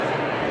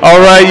All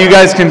right, you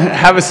guys can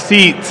have a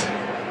seat.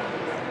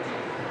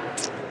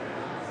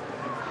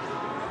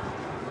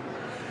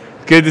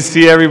 Good to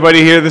see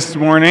everybody here this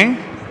morning.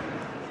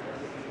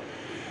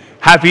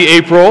 Happy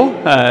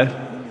April.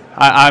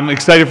 I'm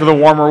excited for the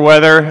warmer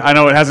weather. I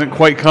know it hasn't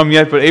quite come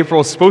yet, but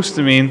April is supposed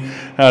to mean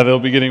they'll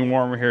be getting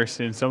warmer here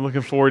soon, so I'm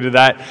looking forward to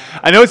that.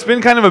 I know it's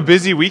been kind of a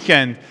busy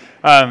weekend.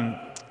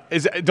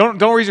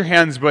 Don't raise your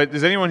hands, but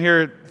is anyone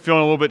here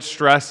feeling a little bit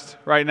stressed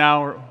right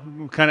now?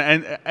 We're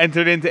kind of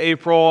entered into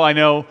April. I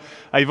know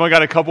you've only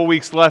got a couple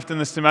weeks left in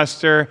the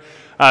semester.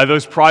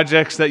 Those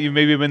projects that you've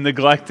maybe been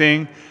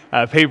neglecting,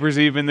 papers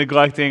that you've been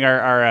neglecting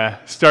are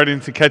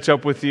starting to catch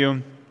up with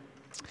you.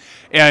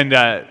 And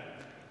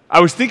I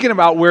was thinking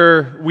about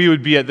where we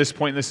would be at this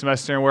point in the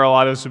semester and where a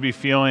lot of us would be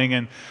feeling.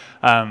 And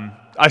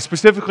I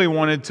specifically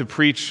wanted to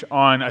preach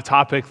on a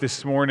topic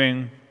this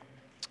morning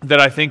that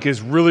I think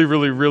is really,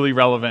 really, really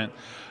relevant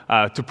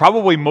to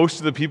probably most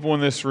of the people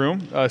in this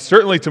room,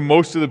 certainly to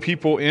most of the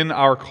people in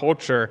our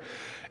culture.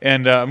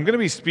 And I'm going to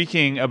be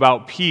speaking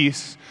about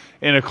peace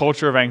in a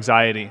culture of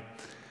anxiety.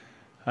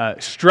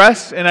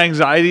 Stress and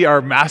anxiety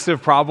are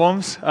massive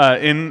problems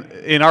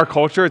in our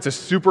culture. It's a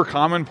super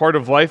common part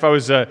of life. I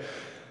was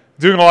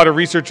doing a lot of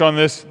research on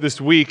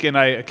this week, and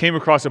I came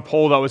across a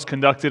poll that was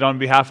conducted on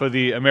behalf of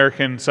the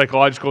American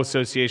Psychological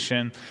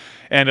Association.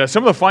 And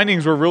some of the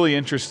findings were really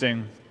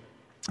interesting.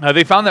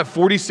 They found that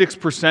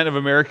 46% of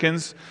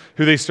Americans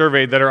who they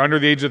surveyed that are under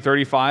the age of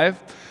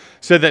 35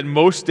 said that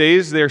most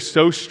days they're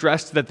so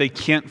stressed that they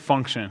can't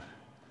function.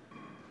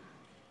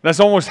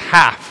 That's almost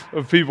half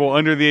of people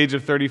under the age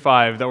of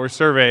 35 that were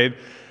surveyed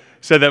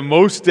said that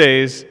most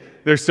days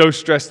they're so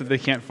stressed that they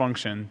can't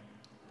function.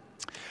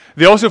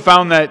 They also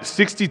found that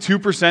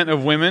 62%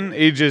 of women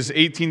ages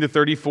 18 to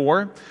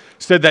 34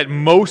 said that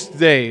most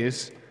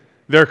days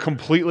they're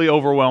completely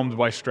overwhelmed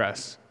by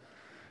stress.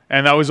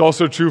 And that was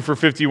also true for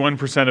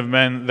 51% of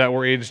men that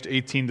were aged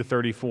 18 to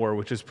 34,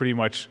 which is pretty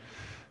much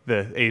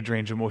the age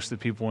range of most of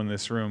the people in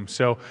this room.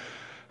 So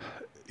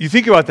you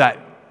think about that.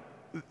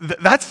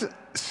 That's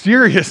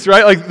serious,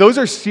 right? Like, those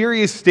are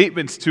serious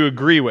statements to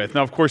agree with.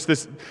 Now, of course,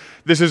 this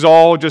is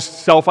all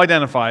just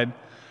self-identified.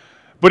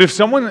 But if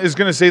someone is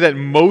going to say that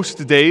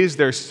most days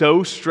they're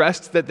so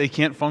stressed that they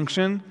can't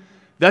function,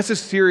 that's a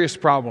serious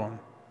problem.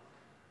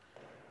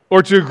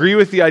 Or to agree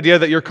with the idea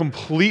that you're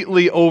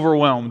completely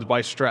overwhelmed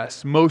by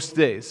stress most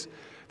days.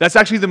 That's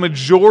actually the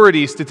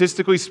majority,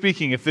 statistically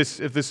speaking, if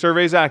this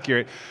survey is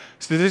accurate.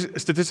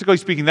 Statistically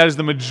speaking, that is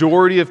the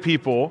majority of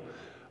people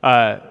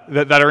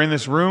that are in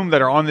this room,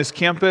 that are on this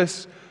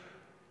campus,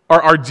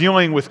 are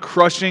dealing with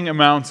crushing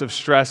amounts of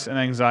stress and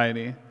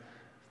anxiety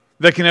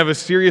that can have a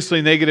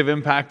seriously negative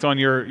impact on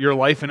your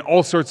life in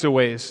all sorts of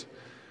ways.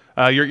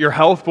 Your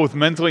health, both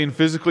mentally and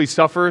physically,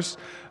 suffers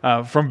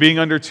from being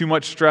under too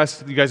much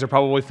stress. You guys are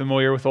probably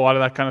familiar with a lot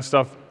of that kind of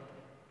stuff.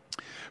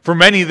 For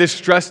many, this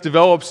stress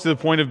develops to the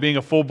point of being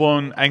a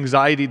full-blown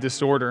anxiety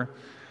disorder,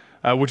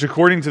 which,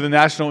 according to the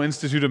National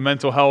Institute of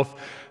Mental Health,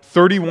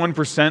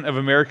 31% of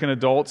American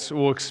adults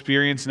will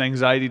experience an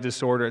anxiety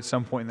disorder at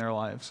some point in their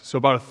lives. So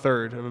about a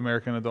third of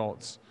American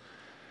adults.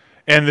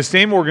 And the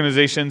same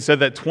organization said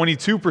that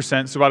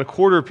 22%, so about a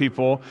quarter of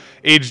people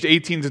aged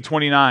 18 to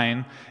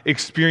 29,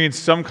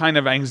 experienced some kind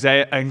of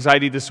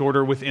anxiety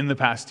disorder within the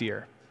past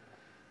year.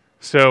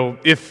 So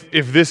if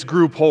this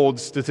group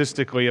holds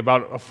statistically,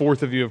 about a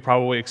fourth of you have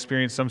probably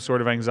experienced some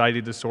sort of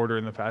anxiety disorder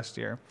in the past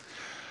year.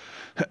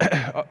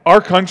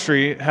 Our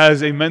country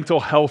has a mental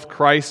health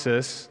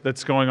crisis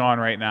that's going on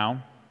right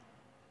now.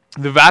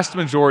 The vast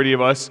majority of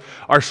us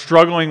are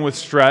struggling with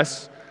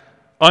stress,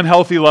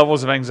 unhealthy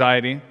levels of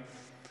anxiety.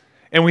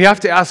 And we have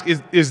to ask,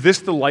 is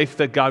this the life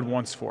that God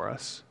wants for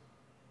us?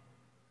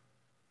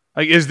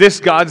 Like, is this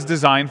God's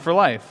design for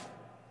life?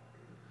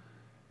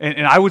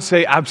 And I would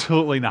say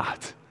absolutely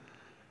not.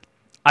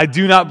 I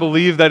do not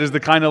believe that is the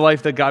kind of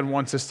life that God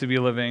wants us to be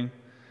living.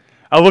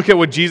 I look at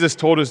what Jesus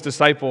told his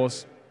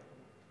disciples.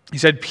 He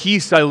said,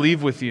 "Peace I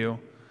leave with you.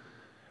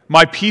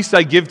 My peace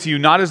I give to you.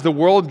 Not as the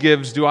world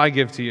gives do I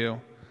give to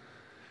you.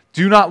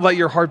 Do not let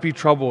your heart be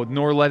troubled,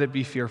 nor let it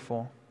be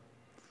fearful."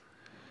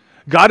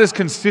 God is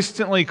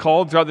consistently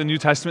called throughout the New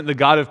Testament the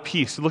God of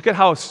peace. Look at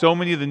how so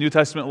many of the New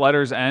Testament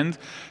letters end.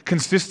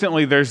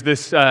 Consistently, there's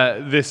this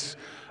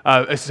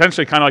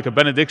essentially kind of like a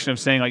benediction of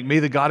saying, like, may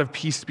the God of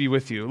peace be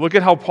with you. Look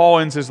at how Paul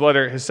ends his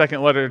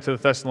second letter to the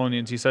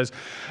Thessalonians. He says,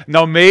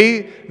 "Now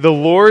may the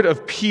Lord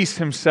of peace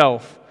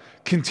himself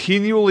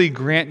continually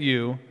grant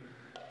you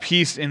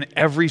peace in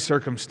every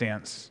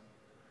circumstance.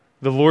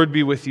 The Lord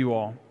be with you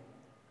all."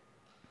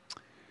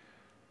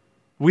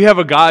 We have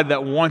a God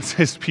that wants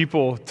his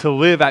people to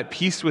live at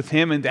peace with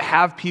him and to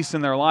have peace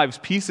in their lives.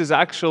 Peace is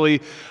actually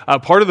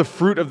part of the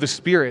fruit of the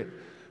Spirit,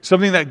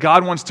 something that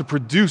God wants to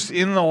produce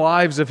in the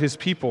lives of his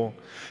people.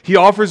 He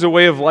offers a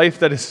way of life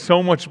that is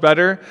so much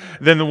better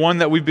than the one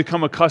that we've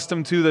become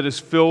accustomed to, that is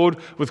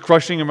filled with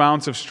crushing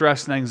amounts of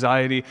stress and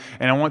anxiety,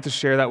 and I want to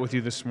share that with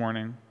you this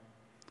morning.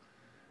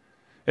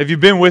 If you've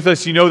been with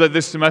us, you know that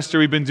this semester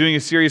we've been doing a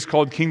series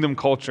called Kingdom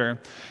Culture.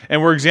 And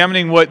we're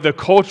examining what the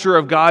culture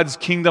of God's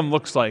kingdom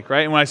looks like,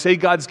 right? And when I say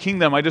God's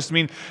kingdom, I just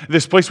mean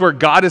this place where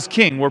God is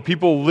king, where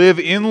people live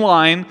in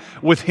line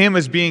with Him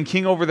as being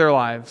king over their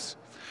lives.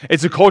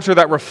 It's a culture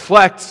that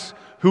reflects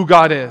who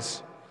God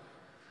is.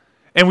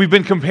 And we've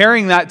been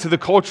comparing that to the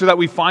culture that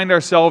we find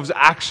ourselves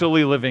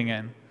actually living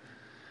in,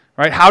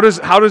 right? How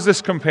does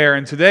this compare?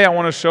 And today I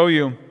want to show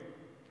you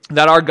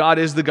that our God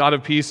is the God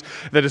of peace,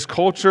 that His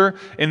culture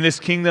in this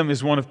kingdom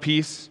is one of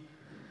peace,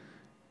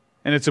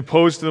 and it's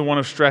opposed to the one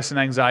of stress and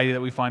anxiety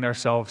that we find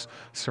ourselves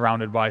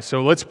surrounded by.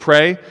 So let's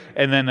pray,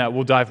 and then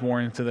we'll dive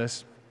more into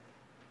this.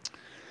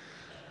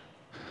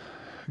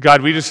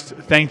 God, we just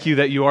thank You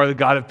that You are the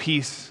God of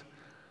peace.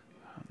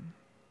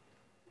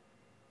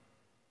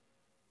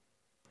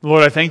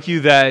 Lord, I thank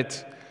You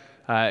that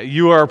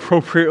You are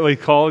appropriately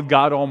called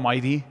God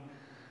Almighty.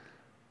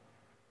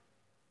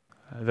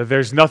 That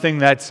there's nothing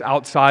that's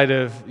outside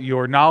of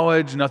Your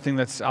knowledge, nothing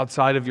that's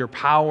outside of Your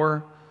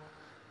power,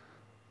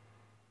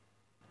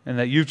 and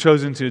that You've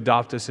chosen to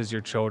adopt us as Your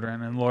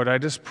children. And Lord, I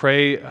just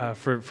pray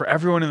for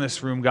everyone in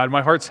this room. God,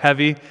 my heart's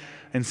heavy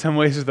in some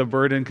ways with a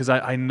burden because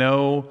I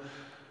know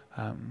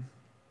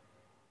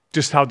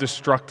just how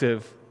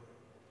destructive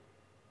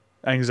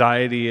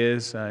anxiety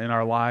is in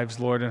our lives,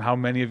 Lord, and how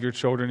many of Your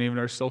children even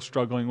are still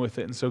struggling with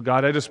it. And so,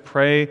 God, I just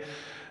pray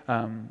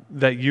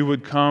that You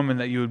would come and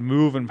that You would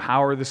move in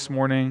power this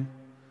morning,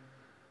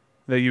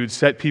 that You would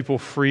set people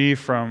free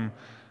from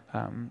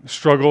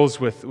struggles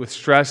with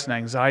stress and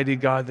anxiety,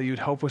 God, that You would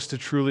help us to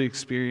truly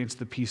experience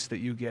the peace that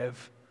You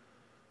give.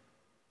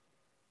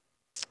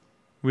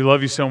 We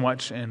love You so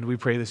much, and we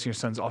pray this in Your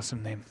Son's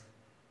awesome name.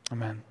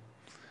 Amen.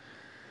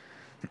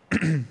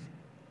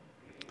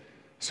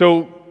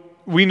 So,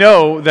 we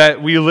know that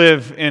we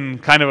live in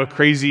kind of a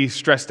crazy,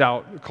 stressed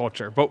out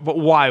culture. But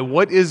why?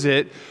 What is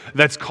it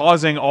that's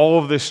causing all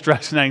of this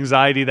stress and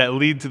anxiety that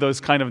lead to those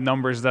kind of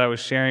numbers that I was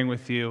sharing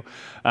with you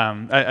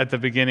at the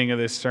beginning of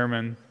this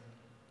sermon?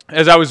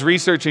 As I was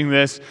researching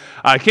this,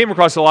 I came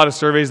across a lot of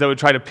surveys that would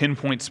try to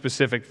pinpoint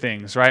specific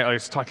things, right? Like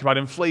it's talking about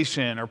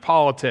inflation or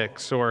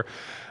politics or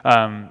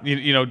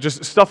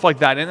just stuff like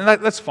that.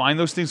 And that's fine.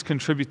 Those things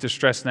contribute to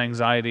stress and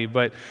anxiety.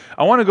 But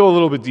I want to go a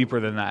little bit deeper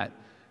than that.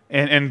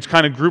 And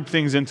kind of group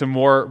things into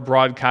more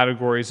broad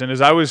categories. And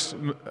as I was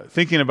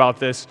thinking about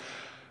this,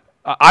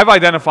 I've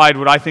identified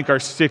what I think are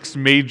 6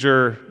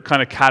 major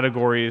kind of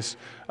categories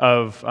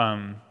of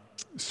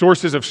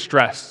sources of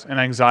stress and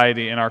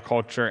anxiety in our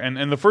culture.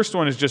 And the first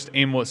one is just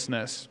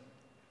aimlessness.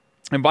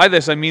 And by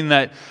this, I mean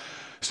that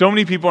so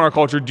many people in our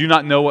culture do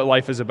not know what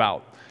life is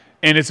about.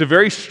 And it's a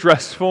very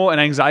stressful and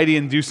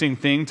anxiety-inducing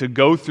thing to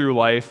go through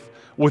life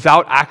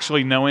without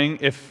actually knowing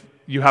if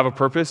you have a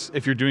purpose,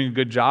 if you're doing a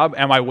good job.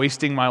 Am I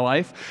wasting my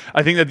life?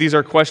 I think that these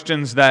are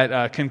questions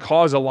that can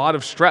cause a lot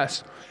of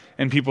stress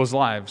in people's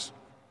lives.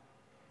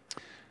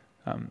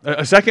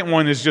 A second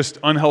one is just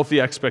unhealthy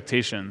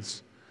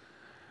expectations.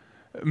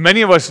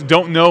 Many of us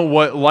don't know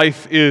what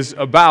life is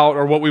about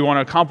or what we want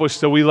to accomplish,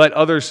 so we let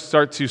others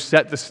start to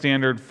set the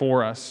standard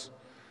for us.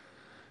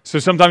 So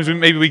sometimes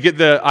maybe we get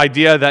the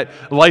idea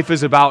that life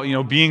is about,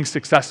 being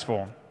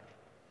successful,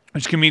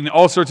 which can mean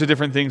all sorts of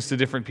different things to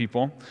different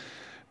people.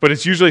 But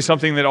it's usually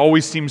something that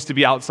always seems to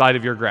be outside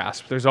of your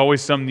grasp. There's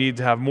always some need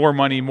to have more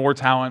money, more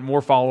talent,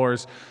 more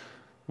followers,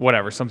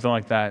 whatever, something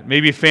like that.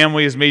 Maybe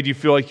family has made you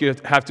feel like you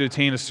have to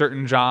attain a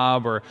certain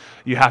job, or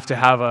you have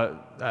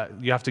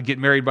to get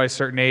married by a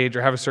certain age,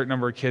 or have a certain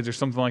number of kids, or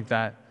something like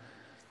that.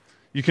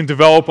 You can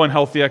develop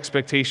unhealthy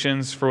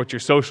expectations for what your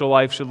social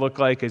life should look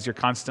like as you're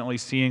constantly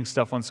seeing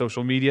stuff on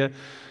social media,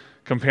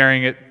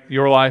 comparing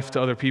your life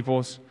to other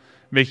people's,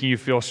 making you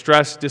feel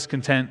stressed,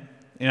 discontent,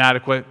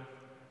 inadequate.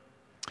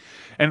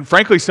 And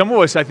frankly, some of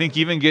us, I think,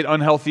 even get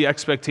unhealthy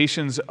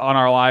expectations on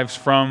our lives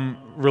from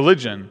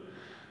religion.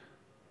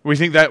 We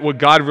think that what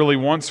God really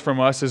wants from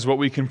us is what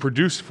we can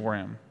produce for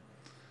Him.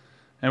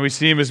 And we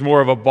see Him as more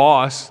of a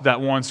boss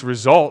that wants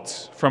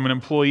results from an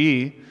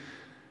employee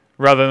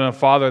rather than a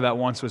father that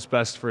wants what's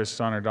best for his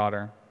son or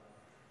daughter.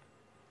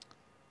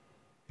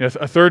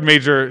 A third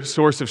major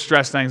source of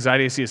stress and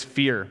anxiety I see is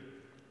fear.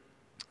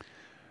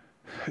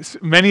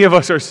 Many of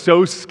us are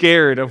so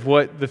scared of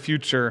what the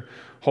future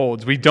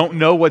holds. We don't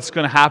know what's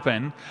going to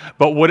happen,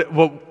 but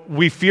what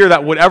we fear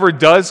that whatever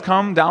does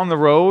come down the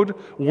road,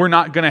 we're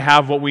not going to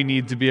have what we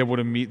need to be able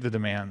to meet the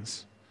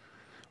demands.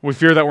 We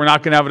fear that we're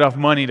not going to have enough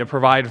money to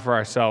provide for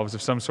ourselves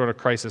if some sort of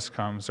crisis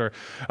comes, or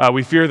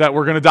we fear that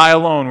we're going to die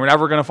alone. We're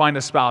never going to find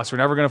a spouse. We're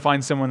never going to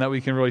find someone that we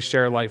can really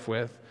share life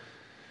with.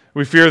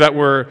 We fear that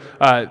we're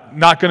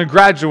not going to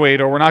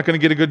graduate, or we're not going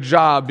to get a good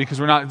job because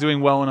we're not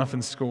doing well enough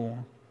in school.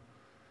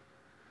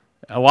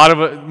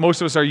 Most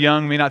of us are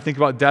young, may not think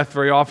about death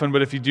very often,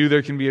 but if you do,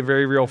 there can be a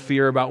very real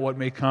fear about what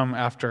may come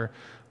after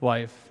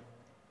life.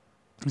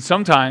 And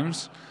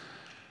sometimes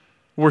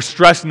we're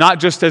stressed not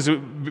just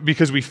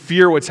because we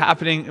fear what's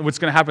going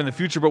to happen in the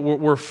future, but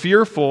we're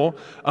fearful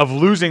of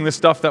losing the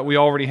stuff that we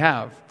already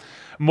have.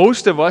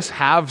 Most of us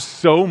have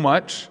so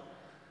much,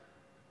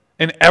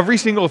 And every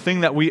single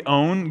thing that we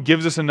own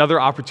gives us another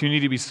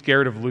opportunity to be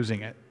scared of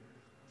losing it.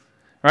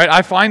 Right?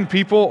 I find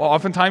people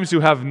oftentimes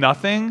who have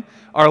nothing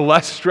are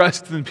less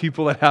stressed than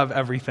people that have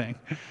everything.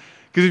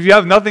 Because if you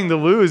have nothing to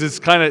lose, it's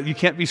you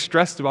can't be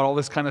stressed about all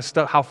this kind of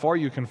stuff, how far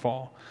you can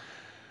fall.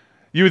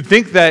 You would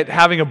think that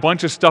having a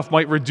bunch of stuff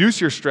might reduce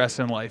your stress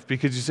in life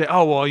because you say,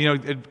 oh, well,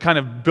 it kind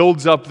of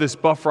builds up this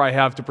buffer I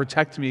have to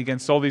protect me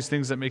against all these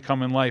things that may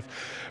come in life.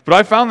 But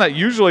I found that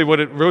usually what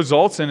it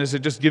results in is it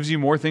just gives you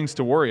more things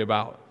to worry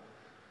about.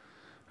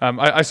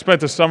 I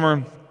spent the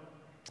summer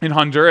in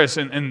Honduras,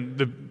 and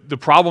the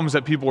problems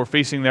that people were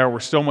facing there were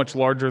so much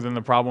larger than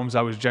the problems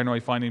I was generally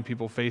finding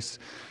people face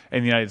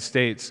in the United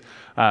States.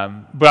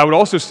 But I would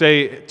also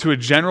say, to a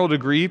general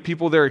degree,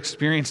 people there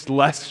experienced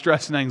less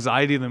stress and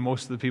anxiety than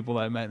most of the people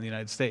that I met in the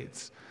United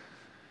States,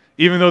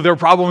 even though their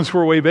problems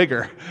were way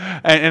bigger.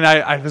 And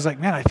I was like,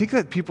 man, I think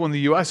that people in the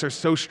U.S. are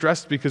so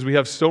stressed because we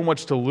have so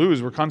much to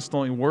lose. We're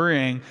constantly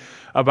worrying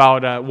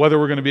about whether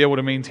we're going to be able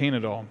to maintain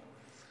it all.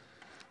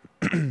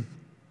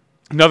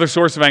 Another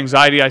source of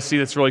anxiety I see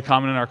that's really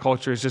common in our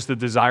culture is just the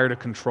desire to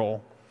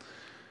control.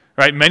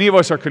 Right? Many of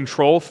us are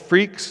control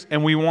freaks,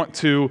 and we want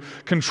to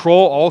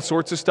control all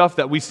sorts of stuff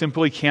that we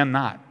simply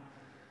cannot.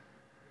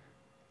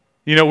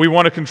 We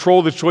want to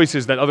control the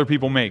choices that other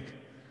people make.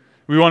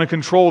 We want to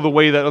control the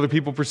way that other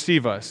people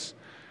perceive us.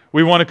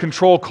 We want to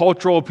control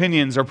cultural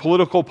opinions or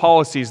political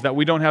policies that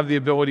we don't have the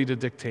ability to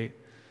dictate.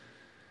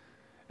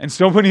 And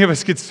so many of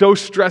us get so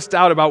stressed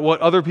out about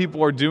what other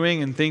people are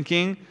doing and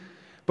thinking,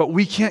 but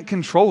we can't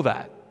control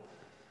that.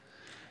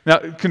 Now,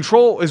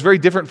 control is very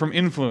different from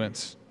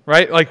influence,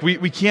 right? Like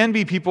we can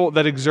be people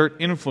that exert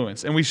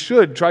influence, and we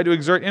should try to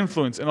exert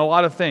influence in a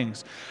lot of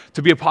things,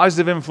 to be a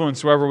positive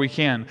influence wherever we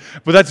can.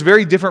 But that's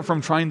very different from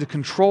trying to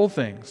control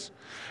things.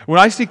 When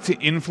I seek to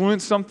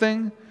influence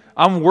something,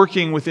 I'm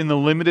working within the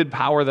limited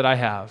power that I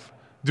have,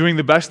 doing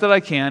the best that I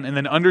can, and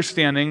then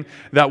understanding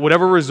that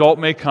whatever result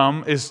may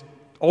come is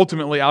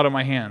ultimately out of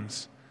my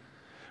hands.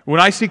 When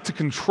I seek to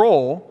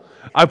control,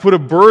 I put a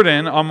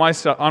burden on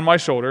my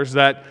shoulders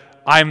that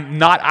I'm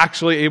not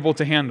actually able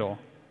to handle,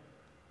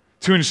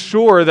 to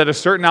ensure that a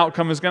certain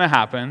outcome is going to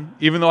happen,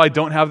 even though I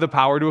don't have the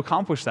power to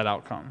accomplish that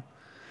outcome.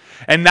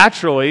 And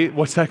naturally,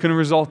 what's that going to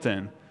result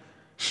in?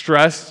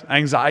 Stress,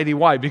 anxiety.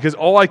 Why? Because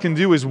all I can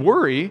do is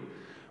worry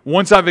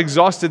once I've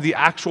exhausted the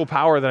actual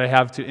power that I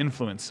have to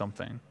influence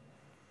something.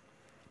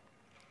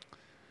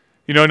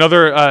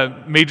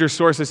 Another major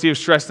source I see of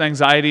stress and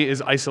anxiety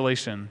is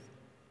isolation.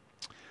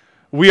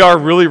 We are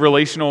really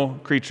relational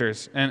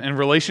creatures, and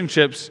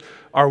relationships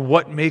are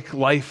what make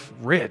life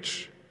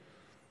rich.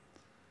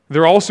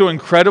 They're also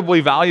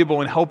incredibly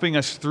valuable in helping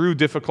us through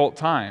difficult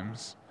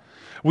times.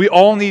 We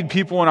all need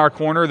people in our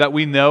corner that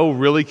we know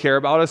really care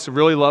about us,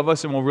 really love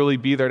us, and will really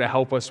be there to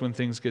help us when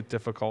things get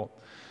difficult.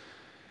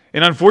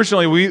 And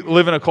unfortunately, we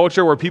live in a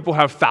culture where people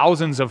have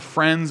thousands of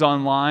friends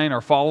online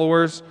or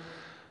followers,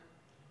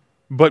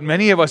 but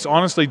many of us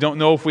honestly don't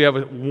know if we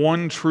have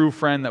one true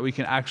friend that we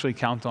can actually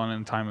count on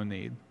in a time of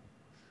need.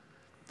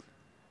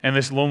 And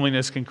this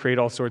loneliness can create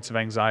all sorts of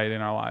anxiety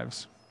in our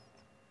lives.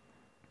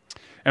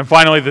 And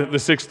finally, the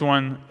sixth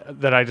one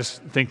that I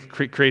just think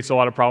creates a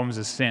lot of problems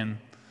is sin.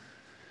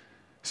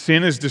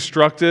 Sin is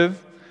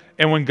destructive,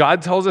 and when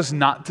God tells us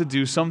not to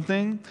do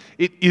something,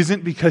 it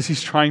isn't because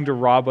He's trying to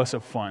rob us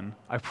of fun.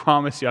 I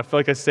promise you. I feel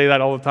like I say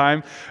that all the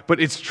time, but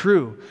it's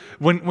true.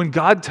 When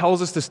God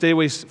tells us to stay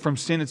away from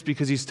sin, it's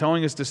because He's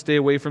telling us to stay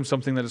away from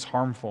something that is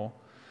harmful.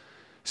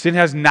 Sin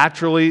has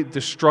naturally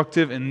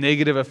destructive and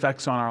negative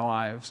effects on our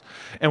lives.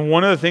 And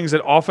one of the things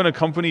that often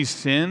accompanies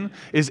sin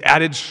is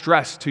added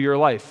stress to your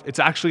life. It's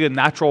actually a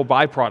natural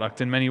byproduct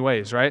in many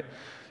ways, right?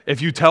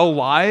 If you tell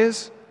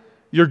lies,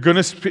 you're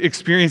going to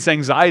experience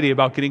anxiety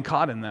about getting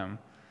caught in them.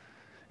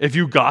 If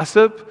you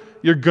gossip,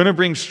 you're going to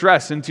bring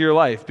stress into your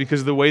life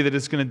because of the way that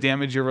it's going to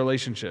damage your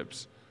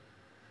relationships.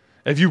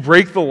 If you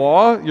break the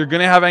law, you're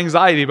going to have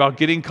anxiety about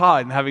getting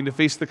caught and having to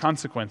face the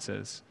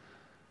consequences.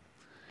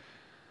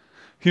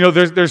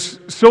 There's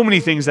so many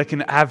things that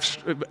can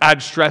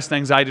add stress and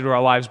anxiety to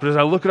our lives, but as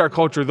I look at our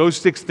culture, those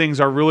 6 things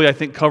are really, I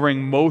think,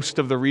 covering most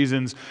of the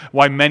reasons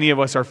why many of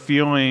us are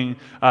feeling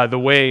the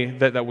way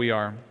that we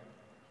are.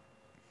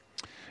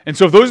 And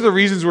so if those are the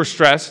reasons we're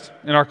stressed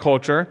in our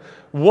culture,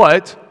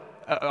 what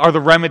are the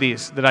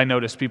remedies that I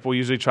notice people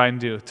usually try and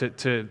do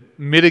to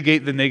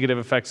mitigate the negative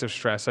effects of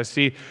stress? I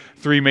see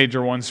 3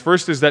 major ones.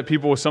 First is that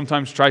people will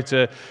sometimes try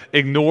to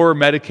ignore,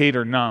 medicate,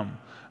 or numb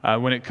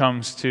when it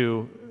comes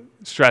to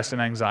stress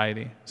and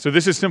anxiety. So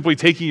this is simply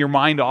taking your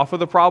mind off of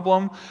the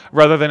problem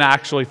rather than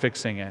actually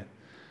fixing it.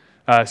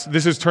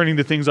 This is turning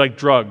to things like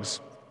drugs,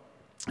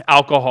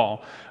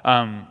 alcohol,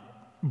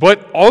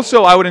 but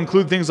also I would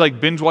include things like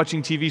binge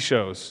watching TV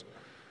shows,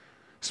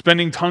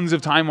 spending tons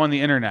of time on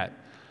the internet,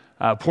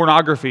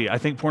 pornography. I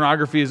think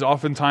pornography is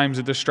oftentimes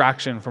a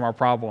distraction from our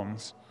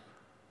problems.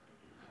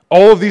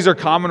 All of these are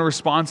common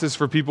responses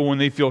for people when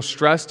they feel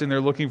stressed and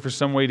they're looking for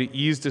some way to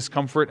ease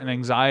discomfort and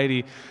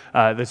anxiety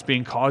that's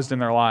being caused in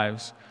their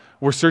lives.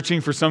 We're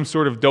searching for some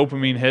sort of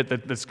dopamine hit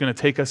that's going to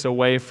take us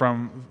away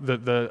from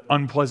the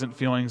unpleasant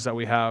feelings that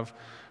we have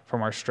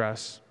from our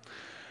stress.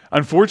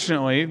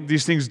 Unfortunately,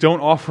 these things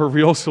don't offer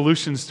real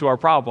solutions to our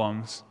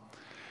problems.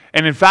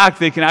 And in fact,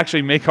 they can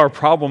actually make our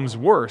problems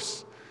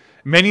worse.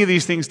 Many of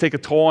these things take a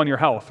toll on your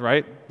health,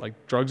 right?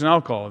 Like drugs and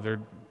alcohol.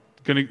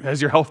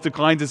 As your health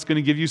declines, it's going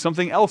to give you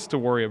something else to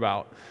worry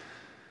about.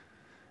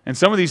 And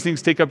some of these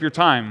things take up your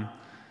time,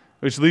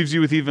 which leaves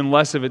you with even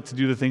less of it to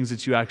do the things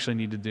that you actually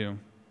need to do.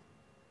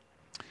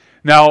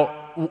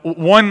 Now,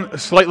 one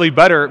slightly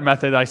better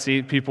method I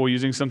see people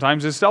using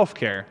sometimes is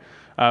self-care,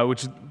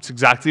 which is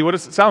exactly what it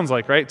sounds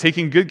like, right?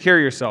 Taking good care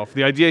of yourself.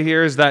 The idea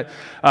here is that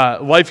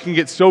life can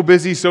get so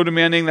busy, so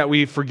demanding that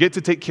we forget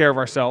to take care of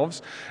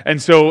ourselves.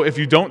 And so if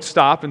you don't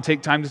stop and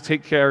take time to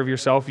take care of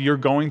yourself, you're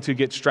going to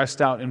get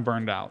stressed out and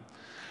burned out.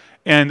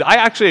 And I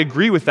actually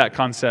agree with that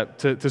concept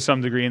to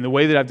some degree in the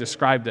way that I've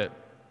described it.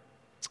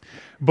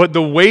 But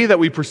the way that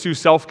we pursue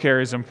self-care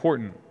is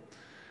important,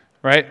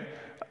 right?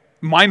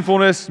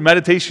 Mindfulness,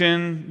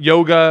 meditation,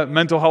 yoga,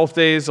 mental health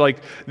days,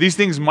 like these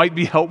things might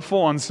be helpful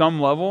on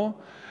some level,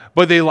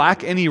 but they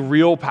lack any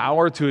real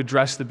power to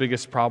address the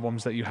biggest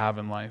problems that you have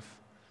in life.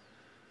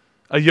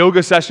 A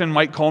yoga session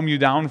might calm you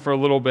down for a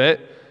little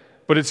bit,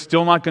 but it's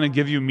still not going to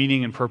give you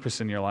meaning and purpose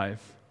in your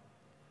life.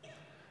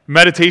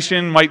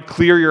 Meditation might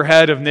clear your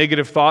head of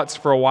negative thoughts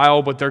for a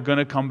while, but they're going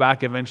to come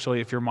back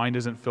eventually if your mind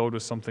isn't filled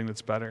with something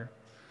that's better.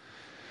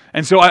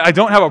 And so I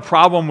don't have a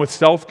problem with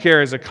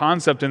self-care as a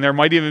concept, and there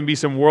might even be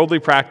some worldly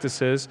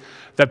practices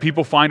that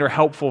people find are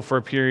helpful for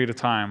a period of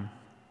time.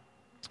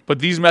 But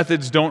these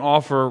methods don't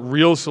offer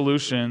real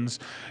solutions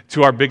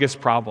to our biggest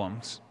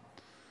problems.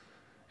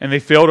 And they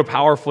fail to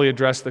powerfully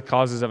address the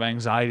causes of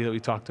anxiety that we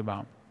talked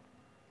about.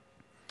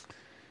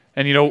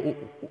 And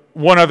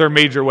one other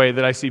major way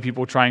that I see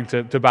people trying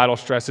to battle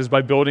stress is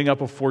by building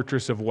up a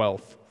fortress of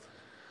wealth.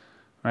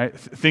 Right?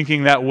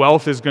 Thinking that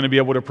wealth is going to be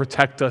able to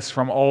protect us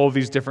from all of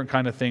these different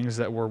kind of things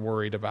that we're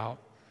worried about.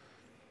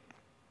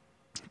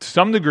 To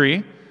some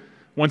degree,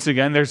 once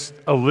again, there's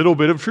a little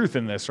bit of truth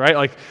in this, right?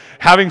 Like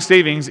having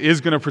savings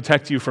is going to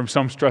protect you from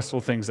some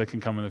stressful things that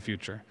can come in the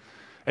future.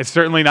 It's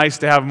certainly nice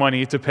to have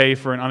money to pay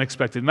for an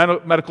unexpected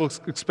medical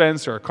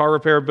expense or a car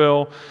repair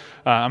bill.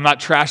 I'm not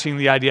trashing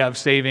the idea of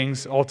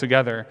savings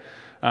altogether.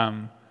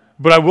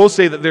 But I will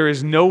say that there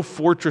is no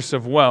fortress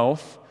of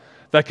wealth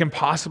that can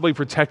possibly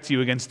protect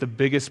you against the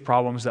biggest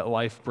problems that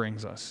life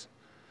brings us.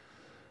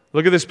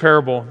 Look at this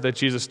parable that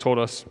Jesus told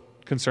us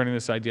concerning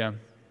this idea.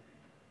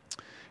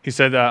 He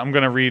said, I'm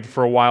going to read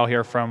for a while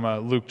here from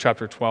Luke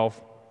chapter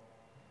 12.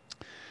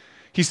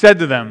 He said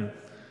to them,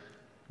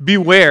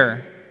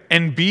 "Beware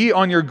and be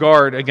on your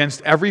guard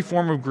against every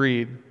form of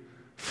greed,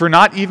 for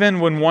not even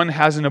when one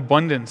has an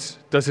abundance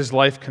does his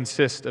life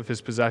consist of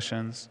his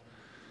possessions."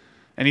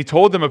 And he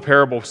told them a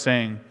parable,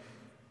 saying,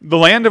 "The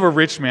land of a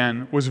rich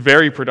man was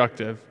very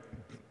productive.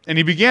 And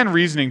he began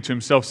reasoning to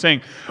himself,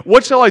 saying,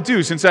 'What shall I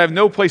do, since I have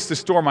no place to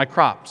store my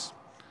crops?'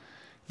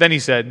 Then he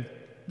said,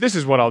 'This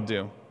is what I'll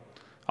do.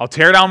 I'll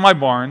tear down my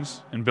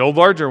barns and build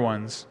larger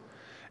ones.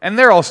 And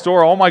there I'll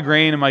store all my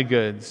grain and my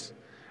goods.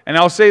 And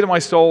I'll say to my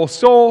soul,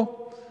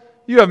 Soul,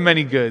 you have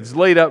many goods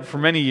laid up for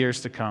many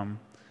years to come.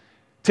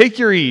 Take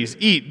your ease,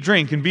 eat,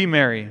 drink, and be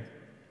merry.'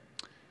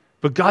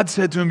 But God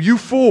said to him, 'You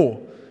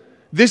fool,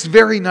 this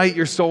very night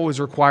your soul is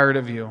required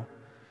of you.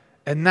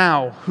 And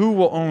now, who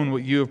will own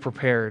what you have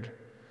prepared?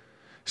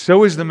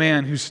 So is the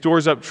man who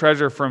stores up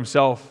treasure for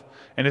himself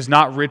and is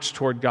not rich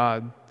toward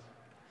God.'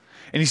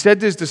 And he said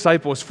to his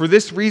disciples, 'For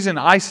this reason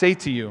I say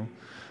to you,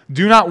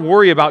 do not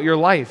worry about your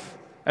life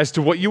as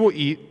to what you will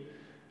eat,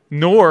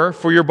 nor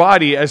for your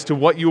body as to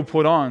what you will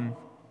put on.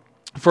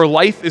 For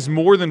life is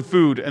more than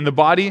food, and the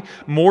body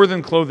more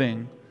than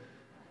clothing.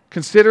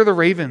 Consider the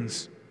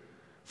ravens,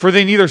 for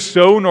they neither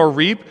sow nor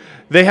reap,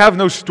 they have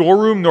no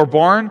storeroom nor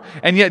barn,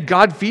 and yet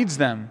God feeds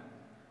them.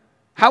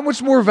 How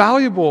much more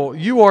valuable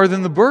you are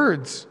than the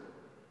birds?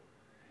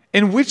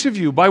 And which of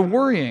you, by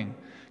worrying,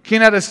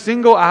 can add a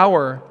single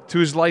hour to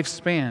his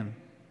lifespan?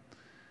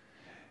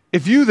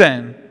 If you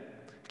then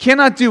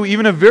cannot do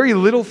even a very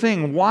little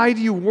thing, why do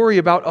you worry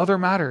about other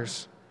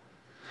matters?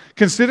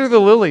 Consider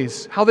the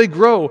lilies, how they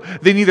grow.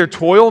 They neither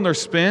toil nor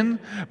spin.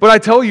 But I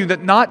tell you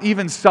that not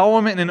even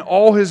Solomon in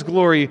all his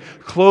glory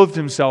clothed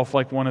himself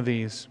like one of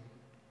these.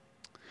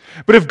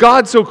 But if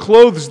God so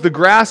clothes the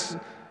grass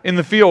in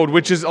the field,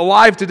 which is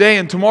alive today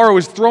and tomorrow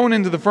is thrown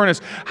into the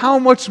furnace, how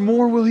much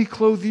more will he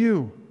clothe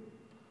you,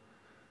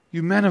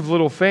 you men of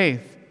little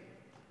faith?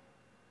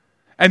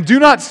 And do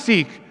not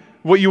seek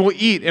what you will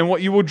eat and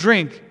what you will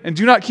drink, and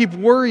do not keep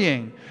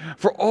worrying.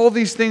 For all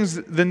these things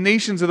the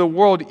nations of the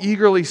world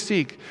eagerly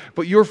seek,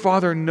 but your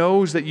Father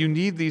knows that you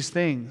need these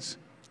things.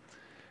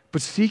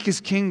 But seek his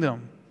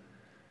kingdom,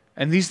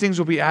 and these things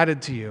will be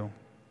added to you.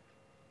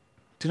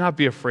 Do not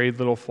be afraid,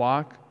 little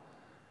flock,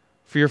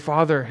 for your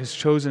Father has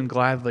chosen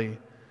gladly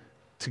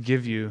to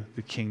give you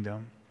the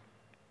kingdom."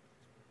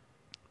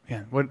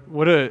 Man,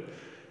 what a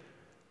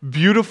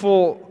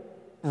beautiful,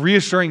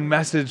 reassuring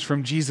message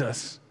from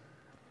Jesus.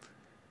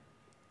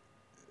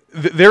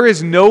 There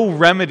is no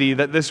remedy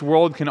that this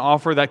world can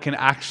offer that can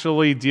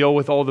actually deal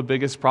with all the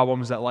biggest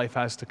problems that life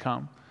has to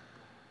come.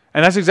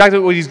 And that's exactly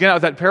what he's getting at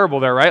with that parable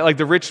there, right? Like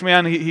the rich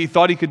man, he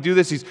thought he could do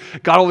this. He's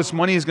got all this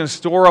money. He's going to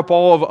store up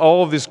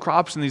all of his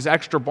crops and these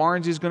extra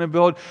barns he's going to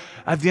build.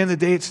 At the end of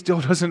the day, it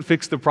still doesn't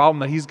fix the problem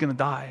that he's going to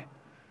die.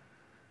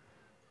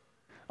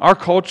 Our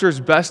culture's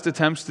best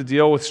attempts to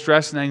deal with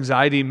stress and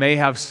anxiety may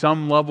have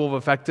some level of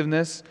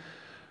effectiveness,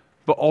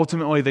 but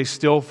ultimately they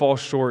still fall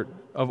short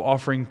of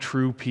offering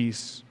true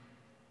peace.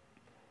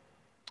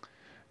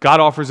 God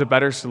offers a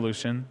better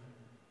solution,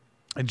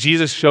 and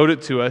Jesus showed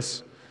it to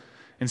us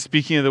in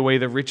speaking of the way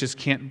that riches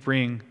can't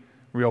bring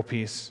real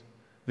peace.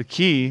 The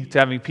key to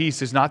having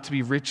peace is not to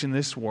be rich in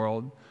this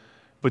world,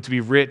 but to be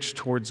rich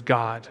towards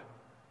God.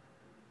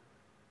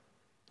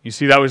 You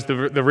see, that was the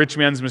rich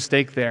man's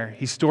mistake there.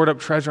 He stored up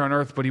treasure on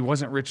earth, but he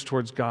wasn't rich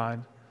towards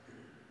God.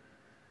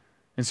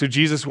 And so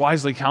Jesus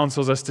wisely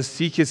counsels us to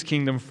seek his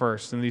kingdom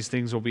first, and these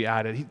things will be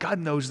added. God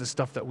knows the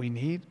stuff that we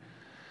need.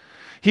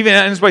 He even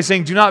ends by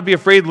saying, "Do not be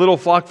afraid, little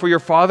flock, for your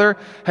Father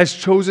has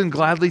chosen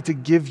gladly to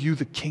give you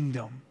the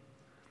kingdom."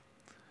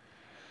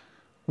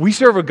 We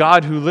serve a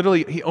God who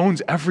literally, he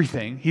owns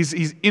everything.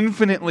 He's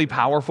infinitely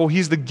powerful.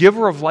 He's the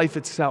giver of life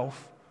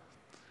itself.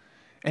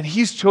 And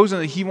he's chosen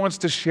that he wants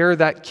to share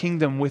that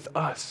kingdom with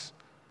us.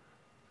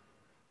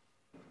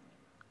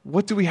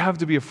 What do we have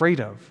to be afraid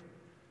of?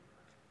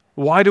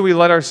 Why do we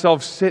let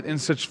ourselves sit in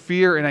such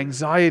fear and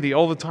anxiety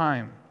all the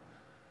time?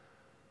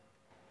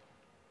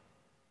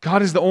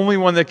 God is the only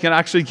one that can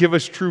actually give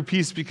us true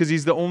peace because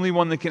he's the only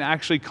one that can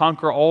actually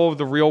conquer all of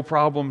the real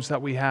problems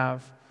that we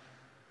have.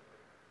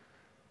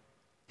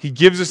 He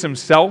gives us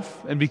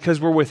himself, and because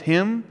we're with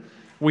him,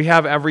 we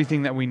have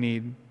everything that we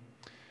need.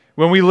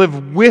 When we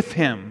live with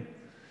him,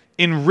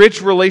 in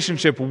rich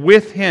relationship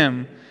with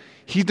him,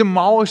 he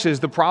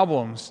demolishes the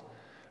problems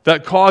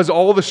that cause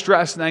all the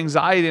stress and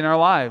anxiety in our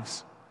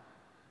lives.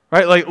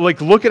 Right? Like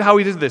look at how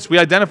he did this. We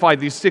identified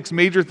these 6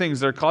 major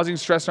things that are causing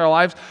stress in our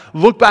lives.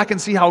 Look back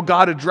and see how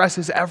God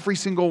addresses every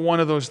single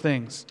one of those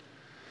things.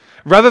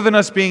 Rather than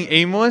us being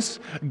aimless,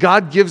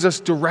 God gives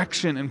us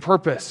direction and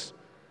purpose.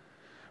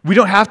 We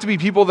don't have to be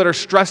people that are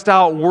stressed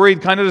out,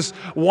 worried, kind of just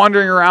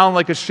wandering around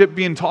like a ship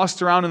being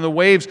tossed around in the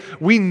waves.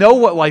 We know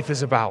what life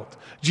is about.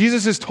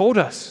 Jesus has told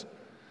us.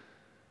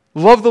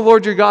 Love the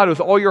Lord your God with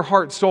all your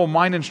heart, soul,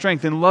 mind, and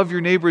strength, and love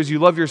your neighbor as you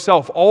love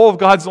yourself. All of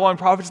God's law and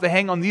prophets, they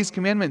hang on these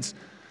commandments.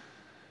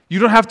 You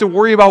don't have to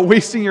worry about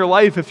wasting your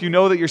life if you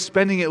know that you're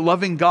spending it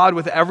loving God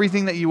with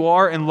everything that you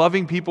are and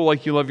loving people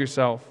like you love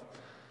yourself.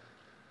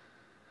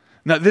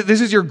 Now, this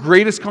is your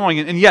greatest calling.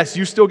 And yes,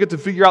 you still get to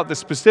figure out the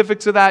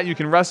specifics of that. You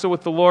can wrestle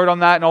with the Lord on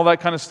that and all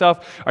that kind of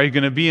stuff. Are you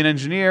going to be an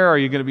engineer? Are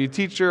you going to be a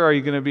teacher? Are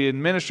you going to be in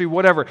ministry?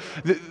 Whatever.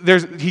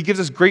 He gives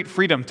us great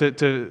freedom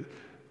to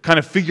kind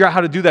of figure out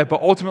how to do that.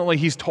 But ultimately,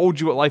 he's told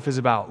you what life is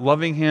about,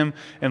 loving him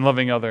and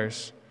loving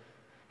others.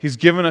 He's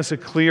given us a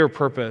clear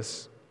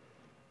purpose.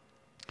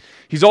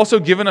 He's also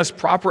given us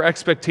proper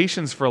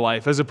expectations for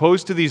life, as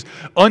opposed to these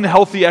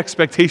unhealthy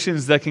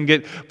expectations that can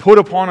get put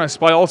upon us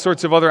by all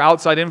sorts of other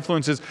outside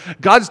influences.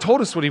 God's told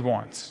us what he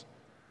wants.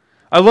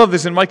 I love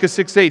this in Micah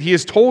 6:8. He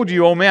has told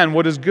you, O man,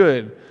 what is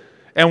good,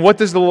 and what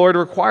does the Lord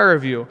require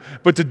of you,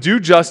 but to do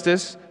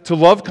justice, to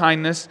love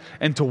kindness,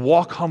 and to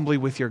walk humbly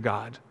with your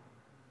God.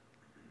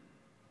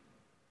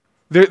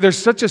 There's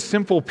such a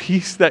simple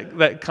peace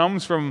that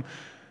comes from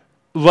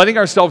letting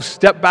ourselves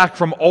step back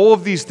from all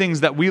of these things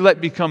that we let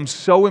become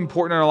so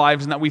important in our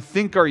lives and that we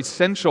think are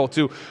essential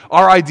to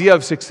our idea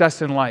of success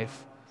in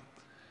life.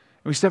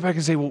 And we step back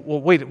and say,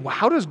 well, wait,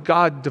 how does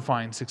God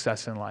define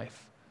success in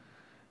life?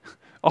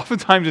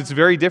 Oftentimes it's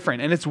very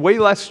different, and it's way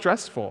less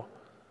stressful.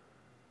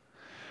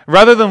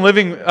 Rather than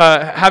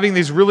having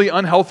these really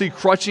unhealthy,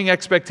 crutching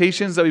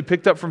expectations that we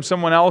picked up from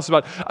someone else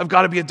about, I've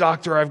got to be a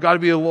doctor, I've got to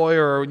be a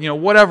lawyer, or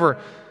whatever,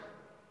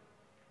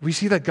 we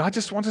see that God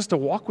just wants us to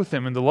walk with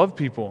him and to love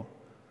people.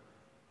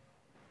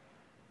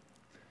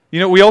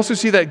 We also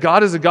see that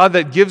God is a God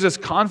that gives us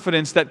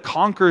confidence that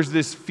conquers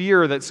this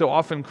fear that so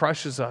often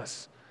crushes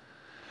us.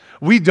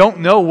 We don't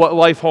know what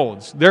life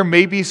holds. There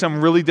may be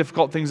some really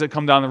difficult things that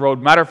come down the road.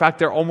 Matter of fact,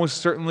 there almost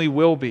certainly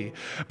will be.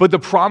 But the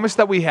promise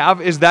that we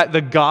have is that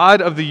the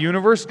God of the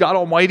universe, God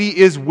Almighty,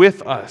 is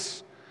with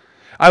us.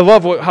 I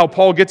love how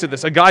Paul gets at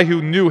this, a guy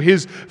who knew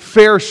his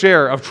fair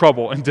share of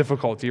trouble and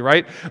difficulty,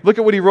 right? Look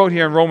at what he wrote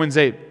here in Romans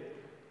 8.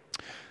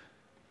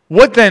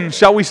 What then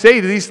shall we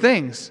say to these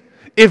things?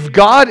 If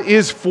God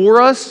is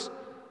for us,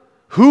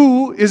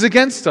 who is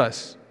against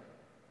us?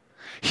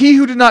 He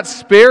who did not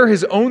spare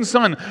his own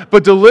son,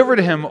 but delivered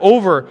him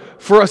over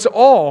for us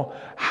all,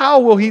 how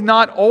will he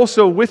not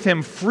also with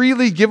him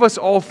freely give us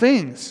all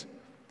things?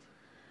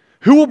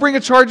 Who will bring a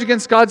charge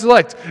against God's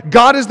elect?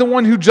 God is the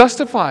one who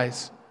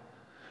justifies.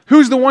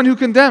 Who's the one who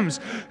condemns?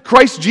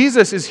 Christ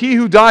Jesus is he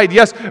who died,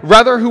 yes,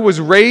 rather who was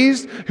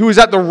raised, who is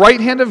at the right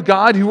hand of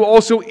God, who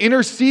also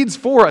intercedes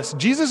for us.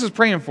 Jesus is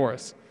praying for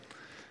us.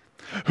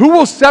 Who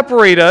will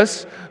separate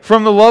us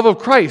from the love of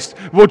Christ?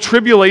 Will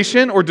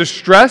tribulation or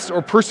distress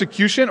or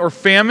persecution or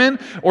famine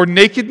or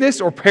nakedness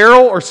or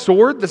peril or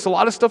sword? There's a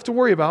lot of stuff to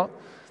worry about.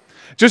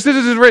 Just as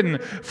it is written,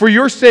 for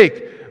your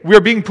sake we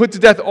are being put to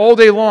death all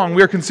day long.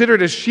 We are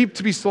considered as sheep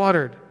to be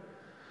slaughtered.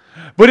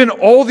 But in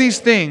all these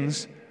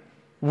things,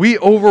 we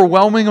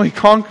overwhelmingly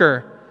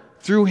conquer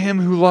through him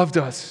who loved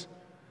us.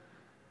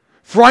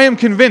 For I am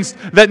convinced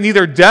that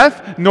neither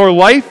death, nor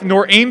life,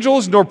 nor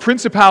angels, nor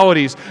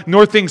principalities,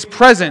 nor things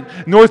present,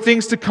 nor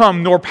things to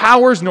come, nor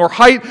powers, nor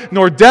height,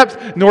 nor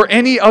depth, nor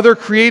any other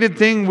created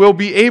thing will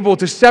be able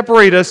to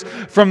separate us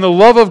from the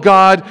love of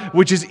God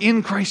which is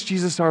in Christ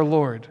Jesus our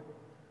Lord.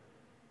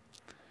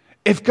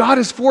 If God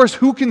is for us,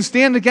 who can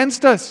stand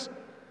against us?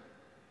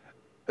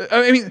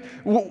 I mean,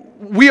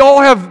 we all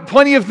have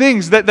plenty of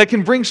things that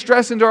can bring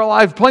stress into our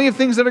lives, plenty of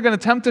things that are going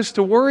to tempt us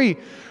to worry.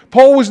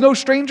 Paul was no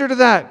stranger to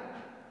that.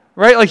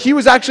 Right? Like he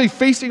was actually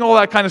facing all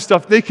that kind of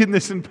stuff,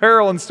 nakedness and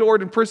peril and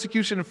sword and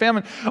persecution and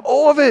famine,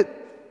 all of it.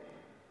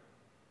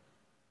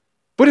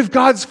 But if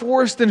God's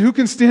for us, then who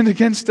can stand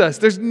against us?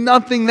 There's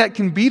nothing that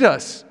can beat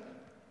us.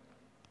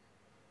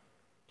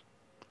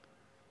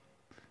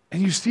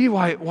 And you see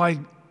why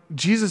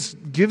Jesus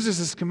gives us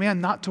this command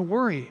not to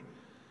worry.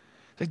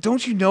 Like,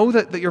 don't you know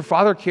that your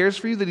Father cares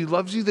for you, that he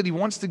loves you, that he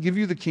wants to give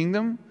you the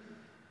kingdom?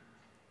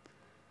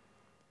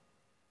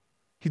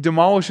 He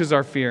demolishes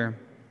our fear.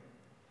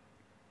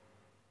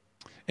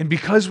 And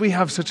because we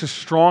have such a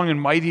strong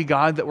and mighty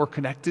God that we're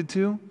connected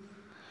to,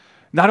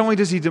 not only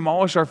does he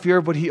demolish our fear,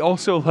 but he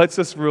also lets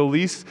us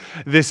release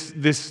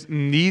this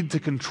need to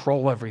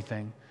control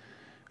everything.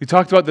 We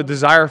talked about the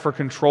desire for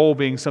control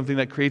being something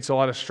that creates a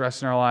lot of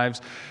stress in our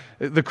lives.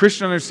 The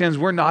Christian understands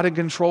we're not in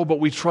control, but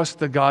we trust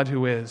the God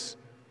who is.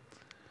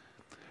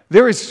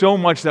 There is so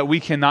much that we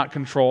cannot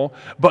control,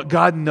 but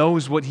God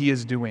knows what he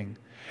is doing.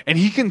 And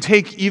he can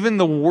take even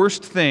the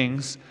worst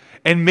things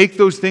and make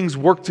those things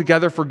work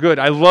together for good.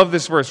 I love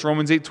this verse,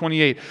 Romans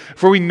 8:28.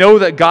 For we know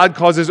that God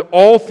causes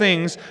all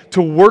things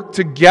to work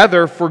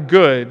together for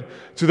good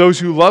to those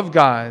who love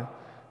God,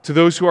 to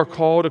those who are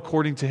called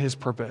according to his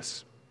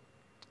purpose.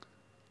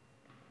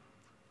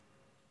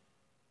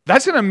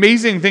 That's an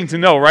amazing thing to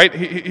know, right?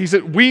 He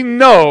said, we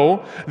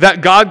know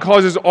that God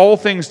causes all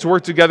things to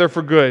work together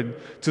for good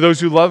to those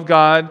who love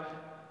God,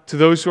 to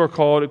those who are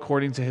called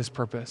according to his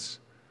purpose.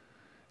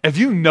 If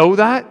you know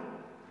that,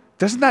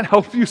 doesn't that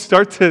help you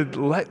start to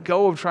let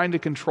go of trying to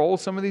control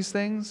some of these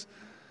things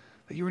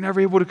that you were never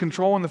able to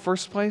control in the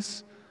first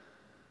place?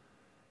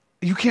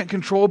 You can't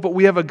control, but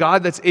we have a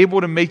God that's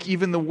able to make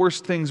even the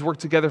worst things work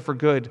together for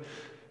good.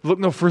 Look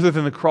no further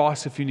than the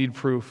cross if you need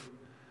proof.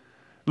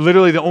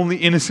 Literally, the only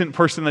innocent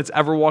person that's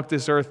ever walked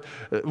this earth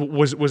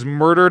was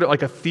murdered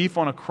like a thief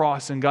on a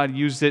cross, and God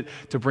used it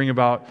to bring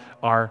about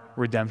our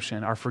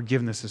redemption, our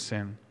forgiveness of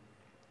sin.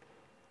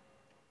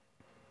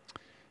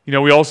 You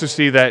know, we also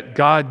see that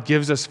God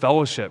gives us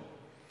fellowship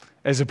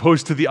as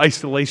opposed to the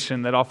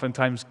isolation that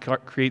oftentimes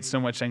creates so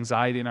much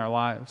anxiety in our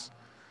lives.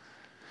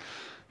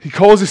 He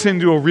calls us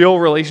into a real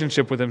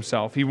relationship with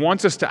himself. He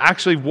wants us to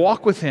actually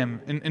walk with him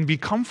and be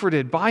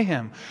comforted by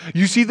him.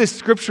 You see this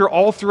scripture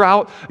all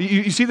throughout.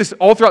 You see this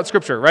all throughout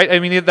scripture, right? I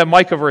mean, that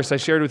Micah verse I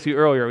shared with you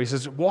earlier. He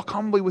says, walk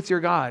humbly with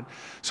your God.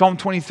 Psalm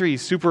 23,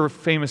 super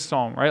famous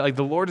psalm, right? Like,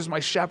 the Lord is my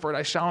shepherd,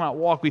 I shall not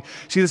walk. We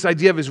see this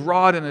idea of his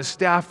rod and his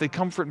staff, they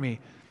comfort me.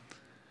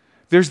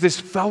 There's this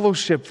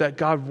fellowship that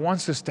God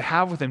wants us to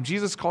have with him.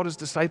 Jesus called his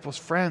disciples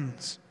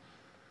friends.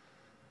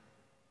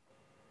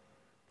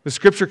 The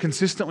scripture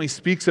consistently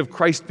speaks of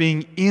Christ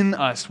being in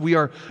us. We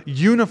are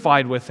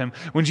unified with him.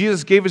 When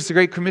Jesus gave us the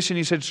Great Commission,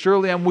 he said,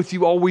 surely I'm with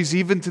you always,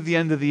 even to the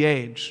end of the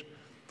age.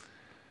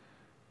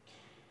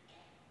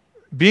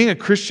 Being a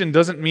Christian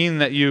doesn't mean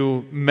that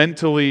you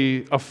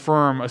mentally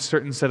affirm a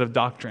certain set of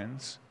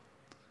doctrines.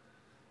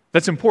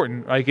 That's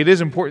important. Like, it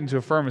is important to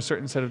affirm a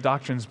certain set of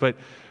doctrines, but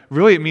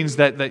really it means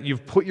that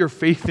you've put your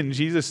faith in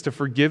Jesus to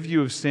forgive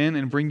you of sin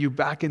and bring you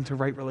back into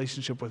right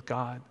relationship with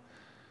God.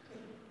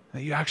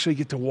 That you actually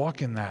get to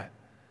walk in that.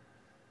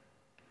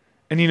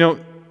 And you know,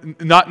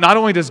 not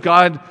only does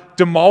God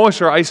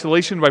demolish our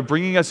isolation by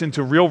bringing us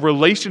into real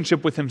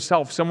relationship with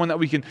himself, someone that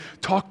we can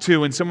talk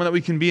to and someone that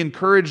we can be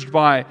encouraged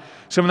by,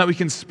 someone that we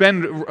can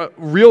spend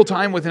real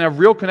time with and have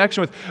real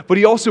connection with, but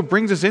he also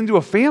brings us into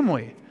a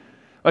family.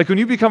 Like, when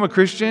you become a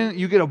Christian,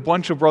 you get a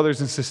bunch of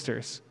brothers and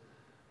sisters.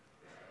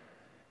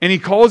 And he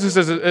calls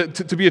us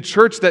to be a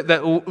church that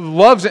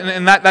loves,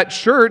 and that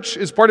church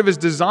is part of his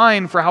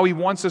design for how he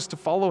wants us to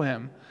follow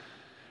him.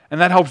 And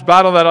that helps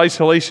battle that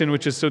isolation,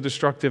 which is so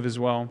destructive as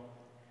well.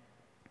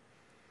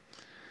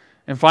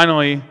 And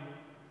finally,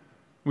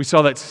 we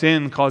saw that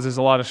sin causes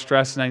a lot of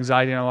stress and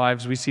anxiety in our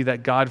lives. We see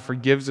that God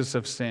forgives us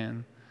of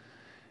sin,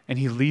 and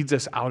he leads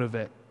us out of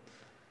it.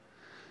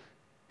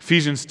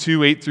 Ephesians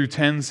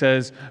 2:8-10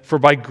 says, for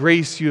by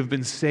grace you have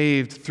been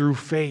saved through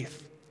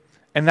faith,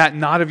 and that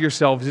not of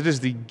yourselves. It is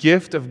the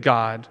gift of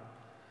God,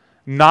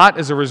 not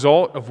as a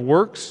result of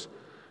works,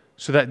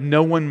 so that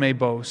no one may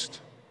boast.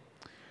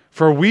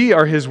 For we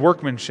are his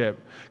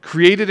workmanship,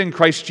 created in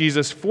Christ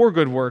Jesus for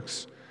good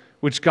works,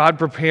 which God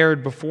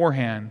prepared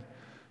beforehand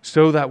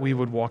so that we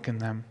would walk in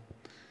them.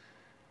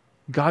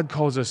 God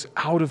calls us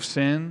out of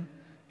sin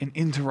and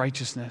into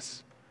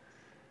righteousness.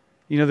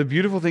 You know, the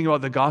beautiful thing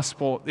about the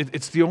gospel,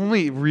 it's the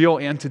only real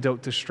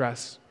antidote to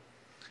stress.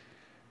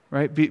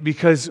 right?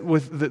 Because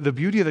with the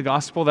beauty of the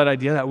gospel, that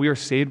idea that we are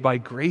saved by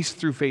grace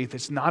through faith,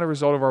 it's not a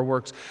result of our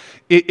works.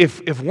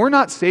 If we're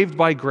not saved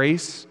by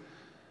grace,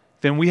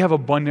 then we have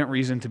abundant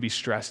reason to be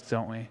stressed,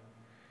 don't we?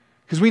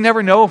 Because we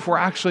never know if we're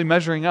actually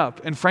measuring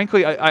up. And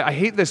frankly, I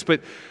hate this,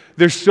 but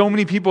there's so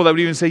many people that would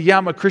even say, yeah,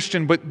 I'm a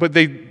Christian, but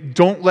they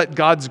don't let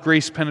God's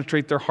grace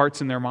penetrate their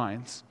hearts and their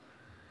minds.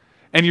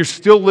 And you're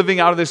still living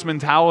out of this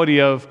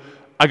mentality of,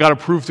 I got to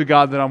prove to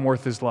God that I'm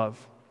worth His love.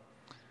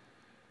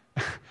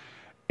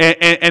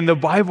 And the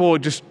Bible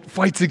just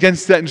fights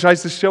against that and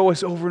tries to show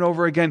us over and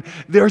over again,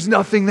 there's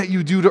nothing that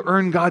you do to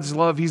earn God's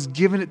love. He's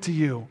given it to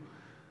you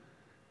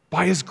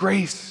by His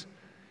grace.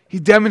 He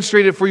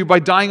demonstrated it for you by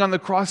dying on the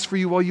cross for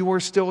you while you were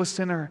still a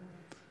sinner.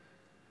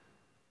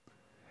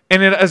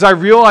 And as I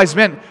realized,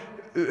 man,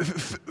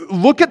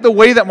 look at the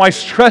way that my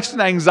stress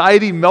and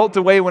anxiety melt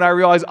away when I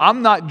realize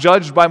I'm not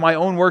judged by my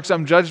own works.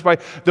 I'm judged by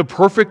the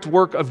perfect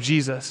work of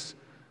Jesus,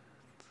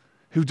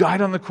 who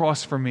died on the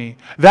cross for me.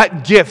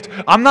 That gift,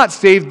 I'm not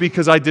saved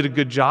because I did a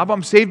good job.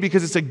 I'm saved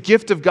because it's a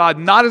gift of God,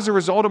 not as a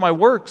result of my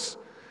works.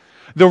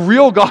 The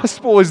real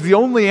gospel is the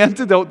only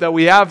antidote that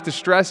we have to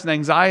stress and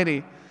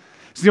anxiety.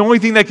 It's the only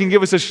thing that can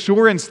give us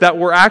assurance that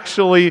we're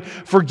actually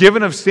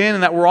forgiven of sin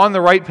and that we're on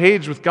the right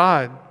page with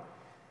God.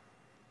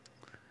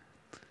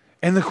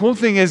 And the cool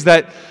thing is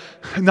that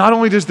not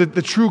only does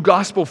the true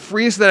gospel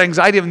free us of that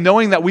anxiety of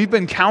knowing that we've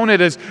been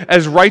counted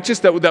as righteous,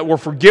 that we're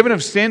forgiven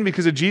of sin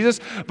because of Jesus,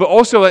 but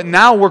also that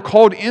now we're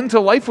called into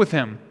life with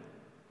Him.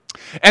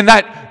 And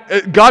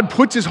that God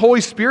puts His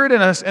Holy Spirit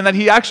in us, and that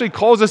He actually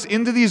calls us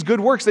into these good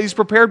works that He's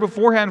prepared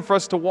beforehand for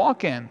us to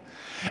walk in.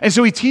 And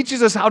so He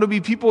teaches us how to be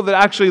people that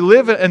actually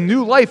live a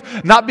new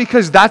life, not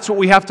because that's what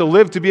we have to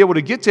live to be able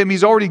to get to Him.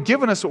 He's already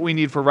given us what we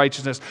need for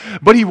righteousness.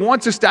 But He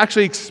wants us to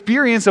actually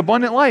experience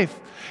abundant life.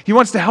 He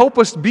wants to help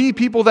us be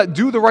people that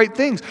do the right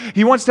things.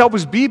 He wants to help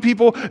us be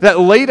people that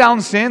lay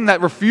down sin,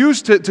 that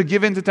refuse to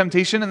give in to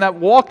temptation, and that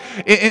walk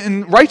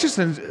in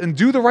righteousness and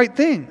do the right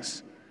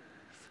things.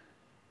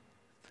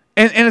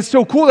 And it's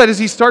so cool that as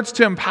He starts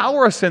to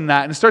empower us in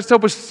that and starts to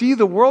help us see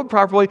the world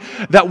properly,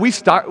 that we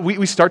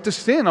start to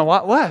sin a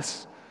lot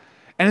less.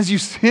 And as you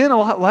sin a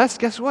lot less,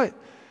 guess what?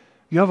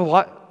 You have a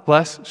lot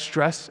less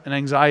stress and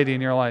anxiety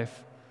in your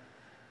life.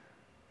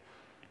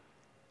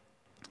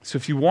 So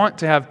if you want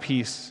to have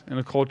peace in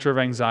a culture of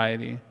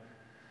anxiety,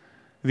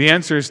 the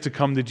answer is to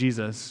come to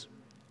Jesus.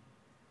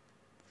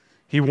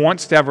 He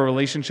wants to have a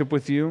relationship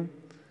with you,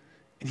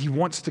 and He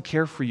wants to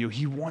care for you.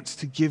 He wants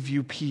to give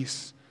you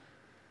peace.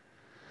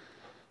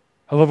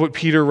 I love what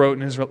Peter wrote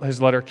in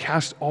his letter,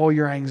 cast all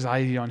your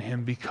anxiety on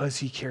Him because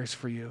He cares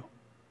for you.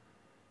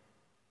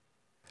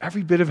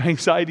 Every bit of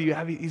anxiety you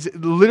have,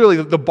 literally,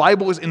 the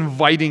Bible is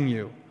inviting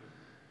you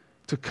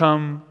to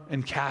come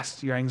and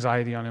cast your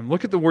anxiety on Him.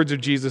 Look at the words of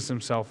Jesus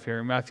Himself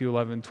here in Matthew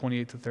 11,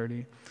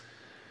 28-30.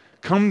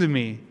 Come to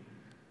me,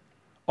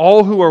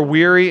 all who are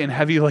weary and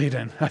heavy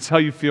laden. That's how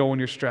you feel when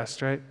you're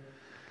stressed, right?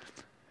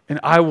 And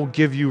I will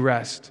give you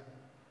rest.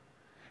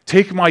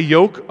 Take my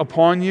yoke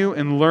upon you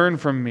and learn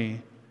from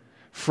me,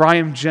 for I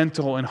am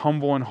gentle and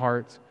humble in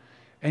heart,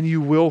 and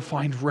you will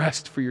find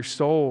rest for your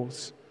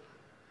souls.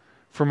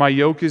 For my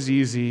yoke is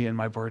easy and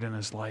my burden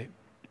is light.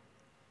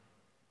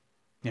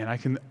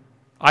 And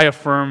I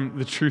affirm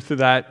the truth of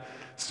that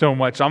so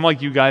much. I'm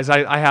like you guys.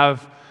 I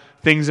have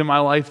things in my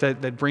life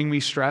that bring me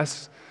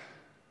stress,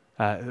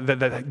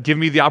 that give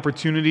me the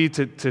opportunity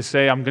to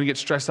say, I'm going to get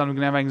stressed out, I'm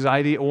going to have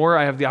anxiety, or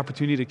I have the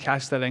opportunity to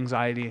cast that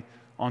anxiety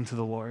onto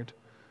the Lord.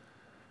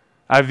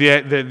 I have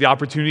the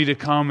opportunity to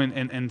come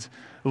and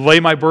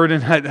lay my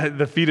burden at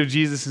the feet of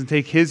Jesus and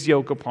take His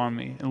yoke upon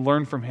me and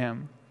learn from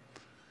Him.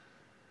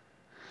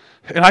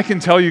 And I can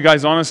tell you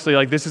guys honestly,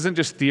 like, this isn't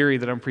just theory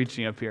that I'm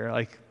preaching up here.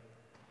 Like,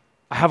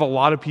 I have a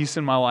lot of peace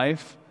in my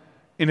life,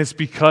 and it's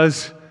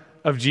because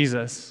of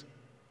Jesus.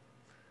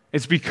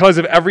 It's because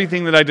of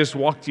everything that I just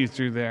walked you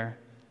through there.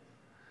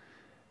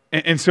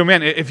 And so,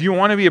 man, if you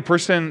want to be a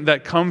person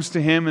that comes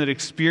to Him and that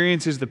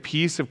experiences the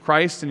peace of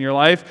Christ in your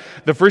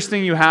life, the first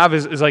thing you have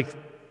is like,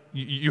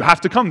 you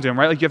have to come to Him,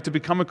 right? Like, you have to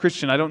become a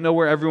Christian. I don't know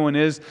where everyone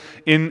is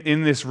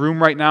in this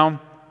room right now.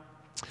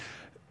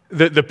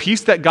 The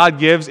peace that God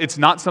gives, it's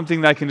not something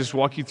that I can just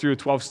walk you through a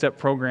 12-step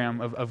program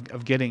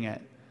of getting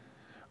it.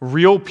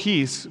 Real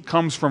peace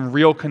comes from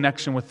real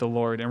connection with the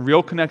Lord. And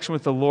real connection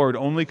with the Lord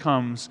only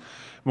comes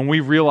when we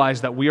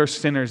realize that we are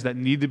sinners that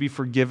need to be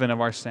forgiven of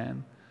our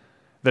sin,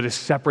 that is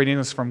separating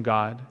us from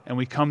God. And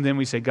we come to Him,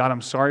 we say, God,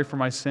 I'm sorry for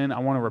my sin. I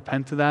want to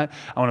repent of that.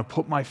 I want to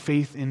put my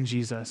faith in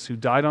Jesus, who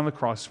died on the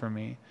cross for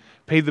me,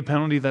 paid the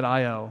penalty that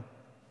I owe,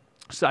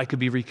 so I could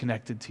be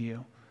reconnected to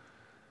you.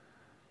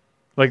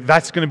 Like,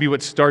 that's going to be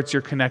what starts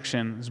your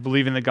connection, is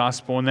believing the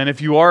gospel. And then if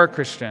you are a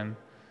Christian,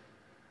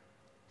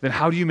 then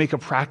how do you make a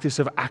practice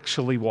of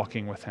actually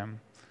walking with Him?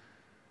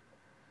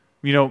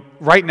 You know,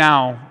 right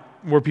now,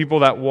 we're people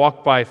that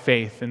walk by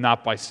faith and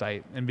not by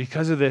sight. And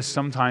because of this,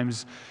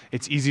 sometimes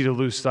it's easy to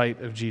lose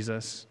sight of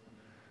Jesus.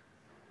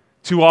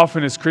 Too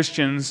often as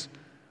Christians,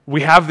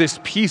 we have this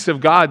peace of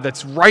God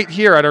that's right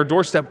here at our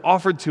doorstep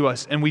offered to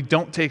us, and we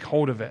don't take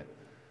hold of it.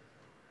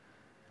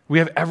 We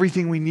have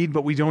everything we need,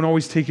 but we don't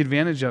always take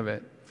advantage of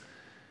it.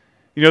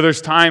 You know, there's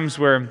times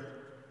where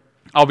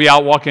I'll be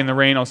out walking in the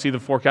rain, I'll see the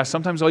forecast.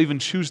 Sometimes I'll even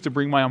choose to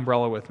bring my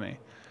umbrella with me.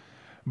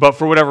 But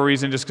for whatever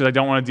reason, just because I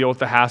don't want to deal with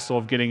the hassle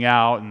of getting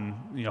out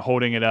and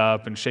holding it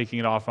up and shaking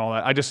it off and all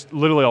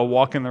that, I'll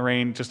walk in the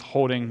rain just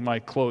holding my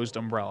closed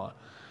umbrella.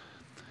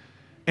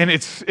 And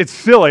it's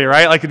silly,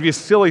 right? Like it'd be a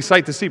silly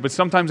sight to see, but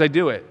sometimes I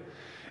do it.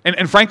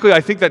 And frankly,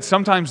 I think that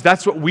sometimes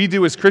that's what we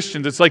do as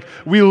Christians. It's like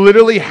we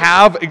literally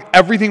have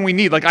everything we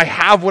need. Like I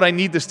have what I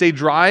need to stay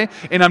dry,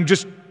 and I'm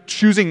just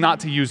choosing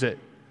not to use it.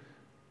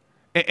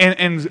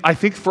 And I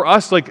think for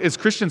us, like as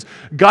Christians,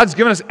 God's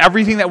given us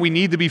everything that we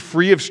need to be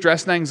free of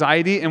stress and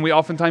anxiety, and we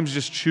oftentimes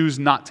just choose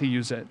not to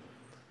use it.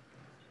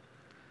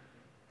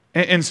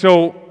 And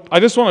so I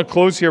just want to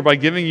close here by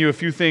giving you a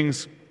few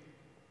things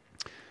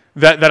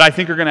that I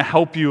think are going to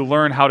help you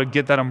learn how to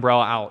get that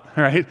umbrella out,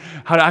 right?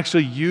 How to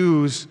actually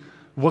use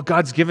what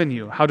God's given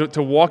you, how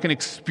to walk and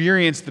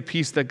experience the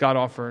peace that God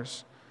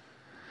offers.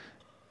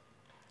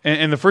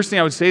 And the first thing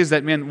I would say is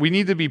that, man, we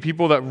need to be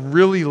people that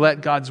really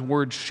let God's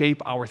word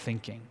shape our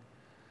thinking.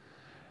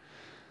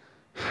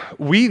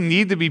 We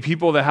need to be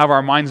people that have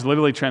our minds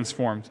literally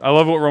transformed. I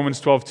love what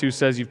Romans 12:2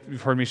 says.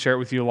 You've heard me share it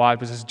with you a lot.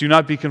 But it says, do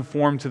not be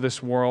conformed to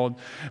this world,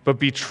 but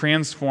be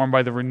transformed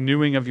by the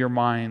renewing of your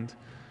mind,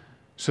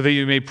 so that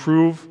you may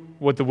prove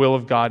what the will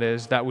of God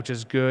is, that which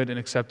is good and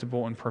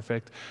acceptable and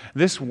perfect.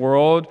 This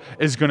world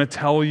is going to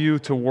tell you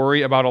to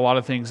worry about a lot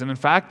of things. And in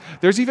fact,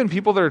 there's even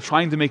people that are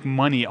trying to make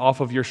money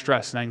off of your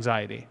stress and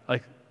anxiety.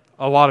 Like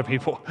a lot of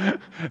people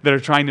that are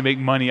trying to make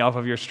money off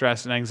of your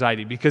stress and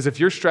anxiety. Because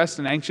if you're stressed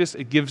and anxious,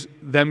 it gives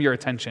them your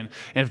attention.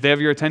 And if they have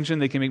your attention,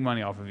 they can make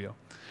money off of you.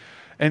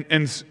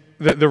 And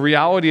the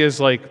reality is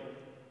like,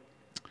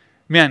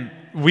 man,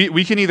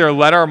 we can either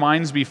let our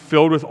minds be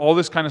filled with all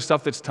this kind of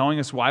stuff that's telling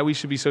us why we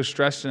should be so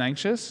stressed and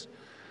anxious,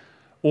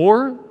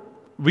 or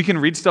we can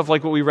read stuff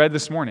like what we read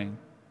this morning,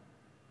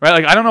 right?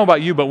 Like, I don't know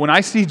about you, but when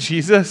I see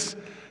Jesus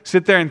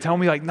sit there and tell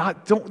me, like,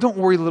 don't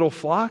worry, little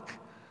flock.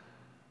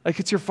 Like,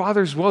 it's your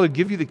Father's will to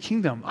give you the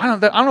kingdom. I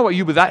don't know about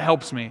you, but that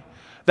helps me.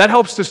 That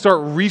helps to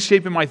start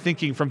reshaping my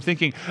thinking from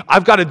thinking,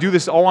 I've got to do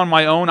this all on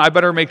my own. I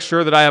better make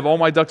sure that I have all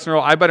my ducks in a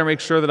row. I better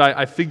make sure that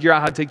I figure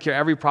out how to take care of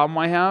every problem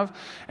I have,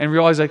 and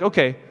realize, like,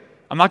 okay,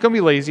 I'm not going to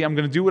be lazy. I'm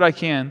going to do what I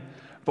can.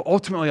 But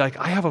ultimately, like,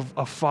 I have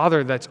a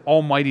Father that's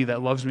almighty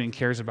that loves me and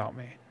cares about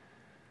me.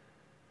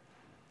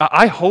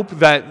 I hope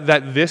that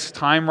this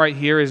time right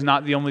here is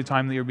not the only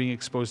time that you're being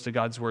exposed to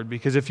God's word,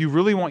 because if you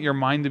really want your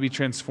mind to be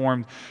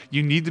transformed,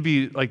 you need to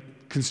be like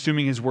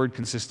consuming his word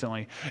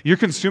consistently. You're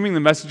consuming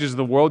the messages of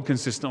the world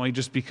consistently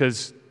just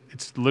because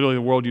it's literally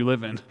the world you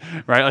live in,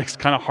 right? Like it's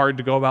kind of hard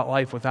to go about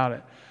life without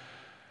it.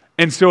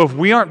 And so if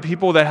we aren't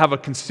people that have a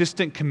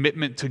consistent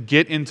commitment to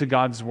get into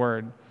God's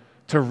word,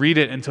 to read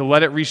it and to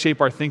let it reshape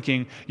our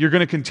thinking, you're going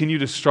to continue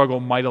to struggle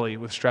mightily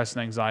with stress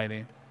and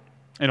anxiety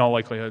in all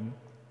likelihood.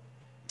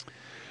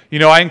 You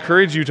know, I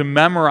encourage you to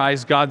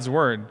memorize God's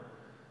word.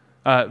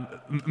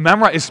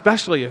 Memorize,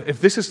 especially if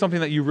this is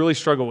something that you really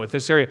struggle with,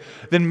 this area,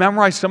 then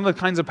memorize some of the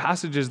kinds of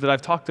passages that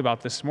I've talked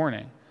about this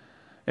morning.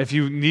 If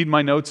you need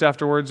my notes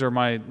afterwards or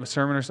my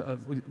sermon,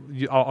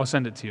 I'll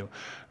send it to you,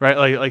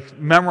 right? Like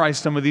memorize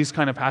some of these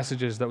kind of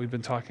passages that we've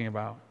been talking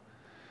about.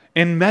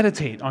 And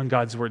meditate on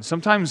God's word.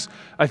 Sometimes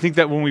I think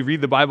that when we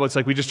read the Bible, it's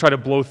like we just try to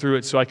blow through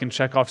it so I can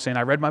check off saying,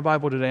 I read my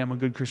Bible today, I'm a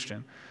good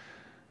Christian.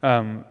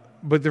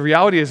 But the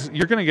reality is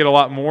you're going to get a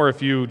lot more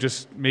if you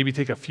just maybe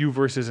take a few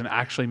verses and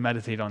actually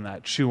meditate on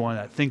that, chew on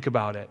that, think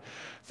about it.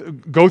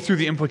 Go through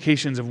the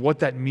implications of what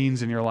that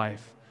means in your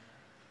life.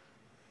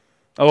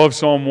 I love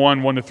Psalm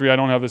 1:1-3. I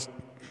don't have this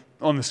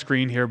on the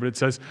screen here, but it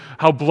says,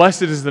 how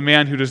blessed is the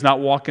man who does not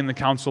walk in the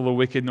counsel of the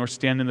wicked, nor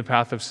stand in the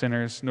path of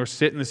sinners, nor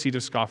sit in the seat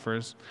of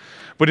scoffers.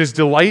 But his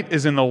delight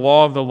is in the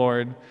law of the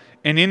Lord,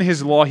 and in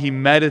his law he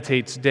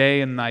meditates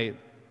day and night.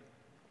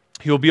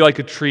 He will be like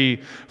a tree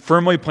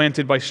firmly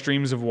planted by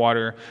streams of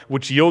water,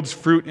 which yields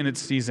fruit in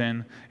its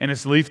season, and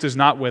its leaf does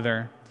not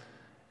wither.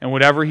 And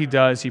whatever he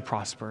does, he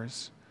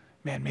prospers.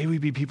 Man, may we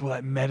be people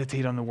that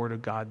meditate on the word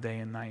of God day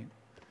and night.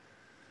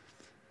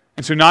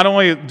 And so not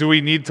only do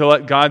we need to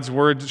let God's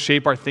word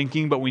shape our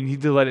thinking, but we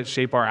need to let it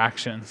shape our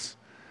actions.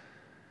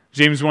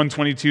 James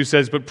 1:22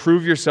 says, but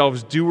prove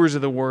yourselves doers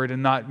of the word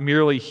and not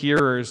merely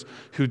hearers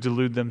who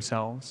delude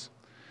themselves.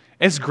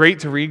 It's great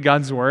to read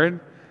God's word.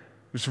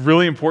 It's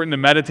really important to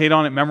meditate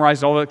on it,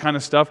 memorize all that kind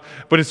of stuff,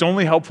 but it's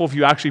only helpful if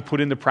you actually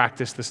put into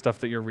practice the stuff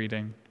that you're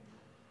reading.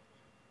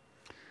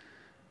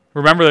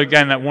 Remember,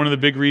 again, that one of the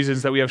big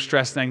reasons that we have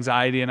stress and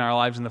anxiety in our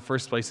lives in the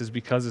first place is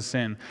because of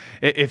sin.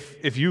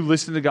 If you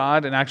listen to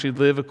God and actually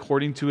live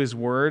according to his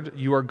word,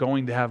 you are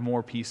going to have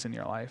more peace in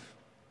your life.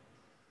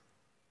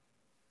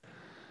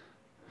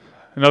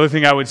 Another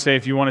thing I would say,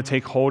 if you want to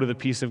take hold of the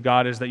peace of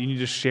God, is that you need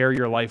to share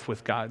your life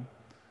with God.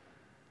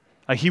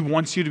 Like, he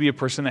wants you to be a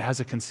person that has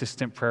a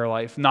consistent prayer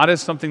life, not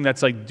as something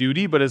that's like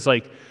duty, but as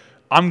like,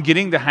 I'm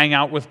getting to hang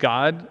out with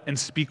God and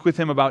speak with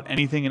him about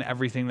anything and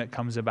everything that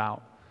comes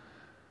about.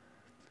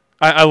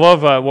 I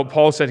love what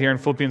Paul said here in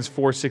Philippians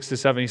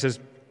 4:6-7. He says,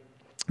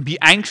 be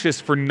anxious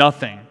for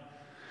nothing,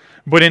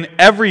 But in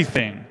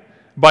everything,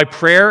 by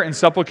prayer and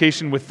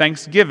supplication with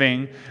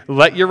thanksgiving,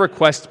 let your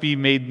requests be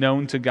made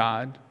known to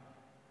God.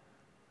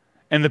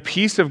 And the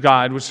peace of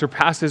God, which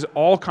surpasses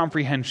all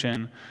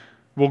comprehension,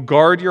 will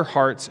guard your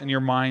hearts and your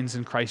minds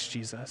in Christ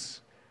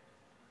Jesus.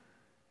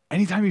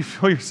 Anytime you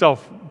feel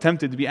yourself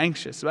tempted to be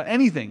anxious about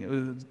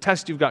anything, a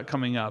test you've got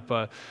coming up,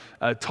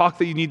 a talk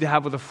that you need to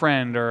have with a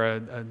friend, or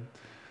a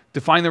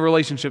define the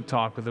relationship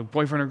talk with a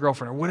boyfriend or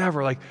girlfriend, or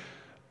whatever, like,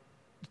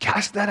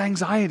 cast that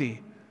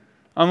anxiety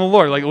on the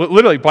Lord. Like,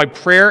 literally, by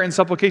prayer and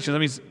supplication. That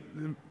means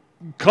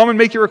come and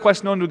make your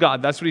request known to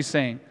God. That's what he's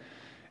saying.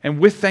 And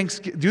with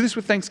do this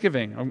with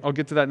thanksgiving. I'll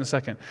get to that in a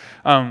second.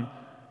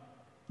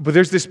 But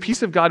there's this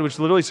peace of God which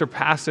literally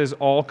surpasses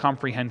all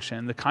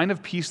comprehension. The kind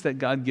of peace that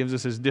God gives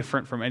us is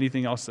different from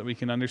anything else that we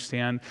can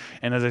understand.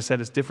 And as I said,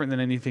 it's different than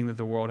anything that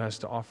the world has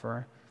to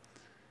offer.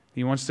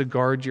 He wants to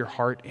guard your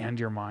heart and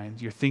your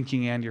mind, your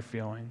thinking and your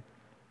feeling.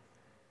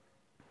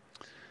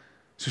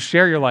 So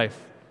share your life.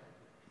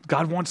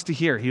 God wants to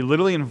hear. He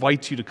literally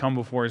invites you to come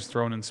before his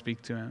throne and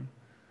speak to him.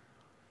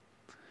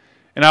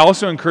 And I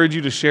also encourage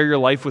you to share your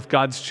life with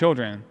God's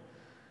children.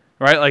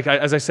 Right? Like,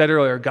 as I said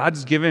earlier,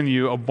 God's given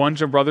you a bunch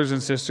of brothers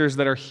and sisters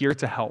that are here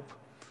to help.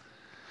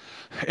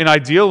 And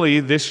ideally,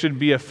 this should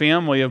be a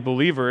family of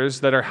believers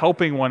that are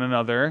helping one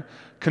another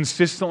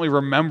consistently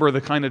remember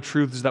the kind of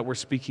truths that we're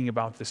speaking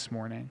about this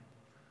morning.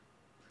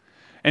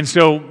 And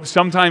so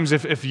sometimes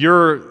if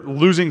you're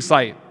losing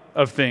sight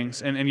of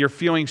things and you're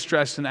feeling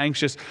stressed and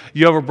anxious,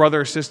 you have a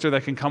brother or sister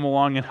that can come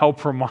along and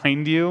help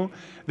remind you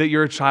that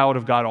you're a child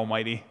of God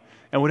Almighty.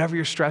 And whatever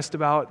you're stressed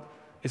about,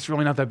 it's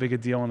really not that big a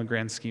deal in the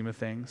grand scheme of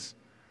things.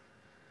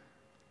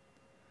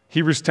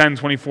 Hebrews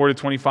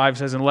 10:24-25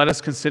 says, "And let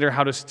us consider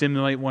how to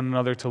stimulate one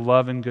another to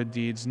love and good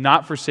deeds,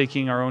 not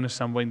forsaking our own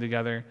assembling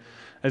together,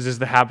 as is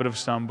the habit of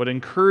some, but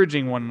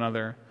encouraging one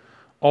another,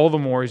 all the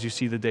more as you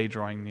see the day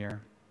drawing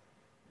near."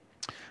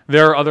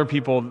 There are other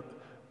people,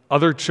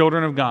 other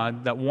children of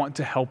God that want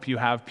to help you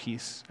have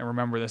peace. And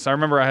remember this. I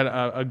remember I had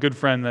a good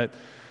friend that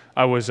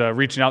I was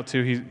reaching out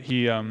to.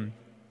 He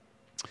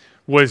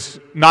was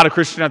not a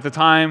Christian at the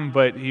time,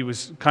 but he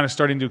was kind of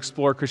starting to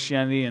explore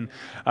Christianity, and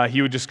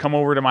he would just come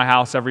over to my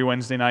house every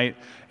Wednesday night,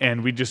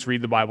 and we'd just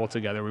read the Bible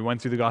together. We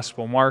went through the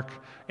Gospel of Mark,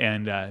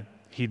 and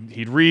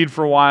he'd read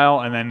for a while,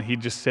 and then he'd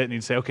just sit and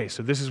he'd say, "Okay,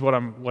 so this is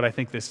what I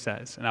think this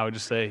says," and I would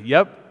just say,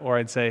 "Yep," or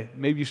I'd say,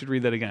 "Maybe you should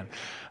read that again."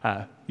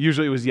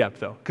 Usually it was "Yep,"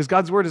 though, because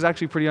God's word is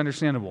actually pretty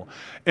understandable,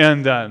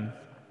 and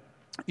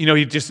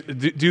he'd just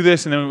do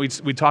this, and then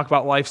we'd talk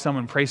about life some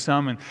and pray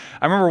some. And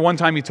I remember one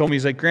time he told me,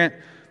 he's like, "Grant,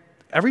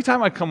 every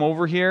time I come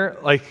over here,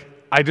 like,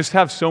 I just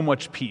have so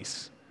much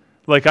peace.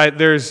 Like, I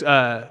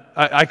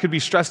could be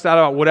stressed out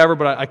about whatever,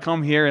 but I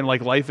come here and,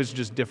 like, life is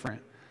just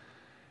different."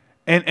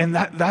 And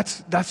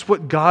that's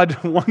what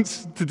God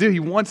wants to do. He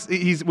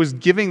was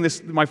giving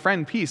my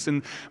friend peace,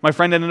 and my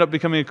friend ended up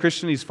becoming a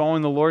Christian. He's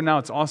following the Lord now.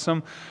 It's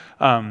awesome.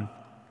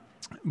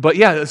 But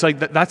yeah, it's like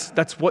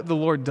that's what the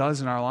Lord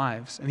does in our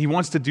lives, and he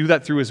wants to do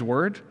that through his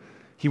word.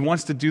 He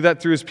wants to do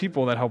that through his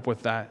people that help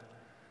with that.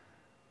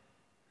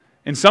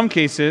 In some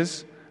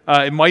cases,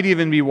 it might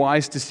even be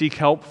wise to seek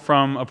help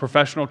from a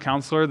professional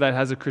counselor that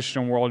has a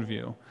Christian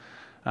worldview.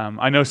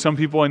 I know some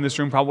people in this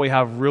room probably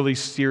have really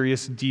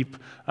serious, deep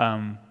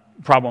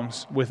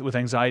problems with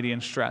anxiety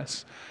and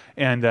stress.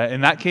 And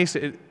in that case,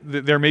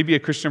 there may be a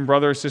Christian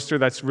brother or sister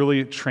that's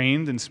really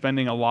trained and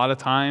spending a lot of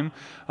time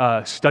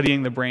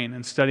studying the brain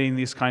and studying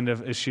these kind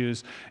of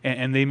issues,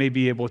 and they may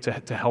be able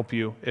to help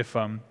you if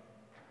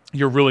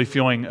you're really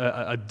feeling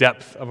a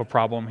depth of a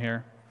problem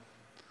here.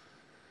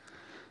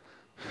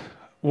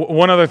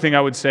 One other thing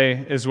I would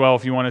say as well,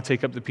 if you want to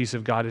take up the peace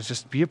of God, is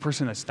just be a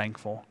person that's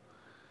thankful.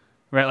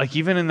 Right? Like,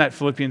 even in that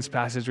Philippians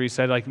passage where he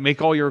said, like,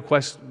 make all your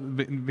requests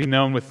be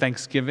known with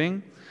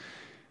thanksgiving.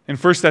 In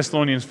 1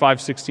 Thessalonians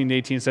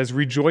 5:16-18 it says,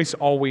 "Rejoice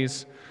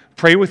always,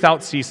 pray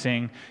without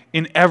ceasing,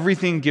 in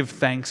everything give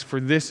thanks, for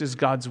this is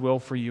God's will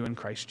for you in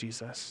Christ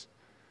Jesus."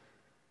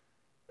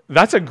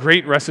 That's a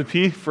great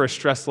recipe for a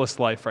stressless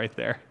life right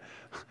there.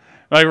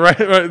 Like,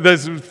 right,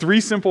 there's 3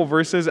 simple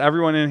verses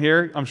everyone in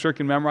here, I'm sure,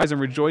 can memorize.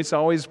 "And rejoice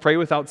always, pray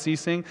without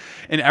ceasing,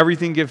 in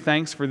everything give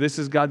thanks, for this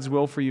is God's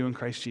will for you in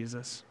Christ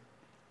Jesus."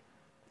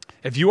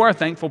 If you are a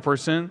thankful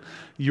person,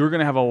 you're going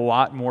to have a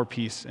lot more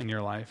peace in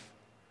your life.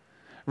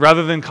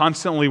 Rather than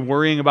constantly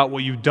worrying about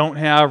what you don't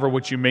have or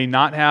what you may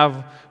not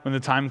have when the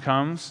time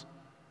comes,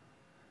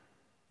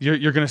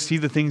 you're going to see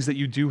the things that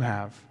you do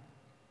have.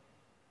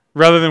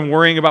 Rather than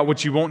worrying about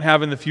what you won't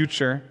have in the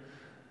future,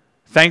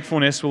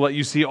 thankfulness will let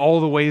you see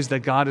all the ways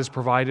that God has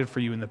provided for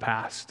you in the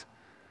past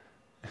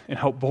and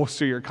help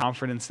bolster your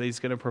confidence that he's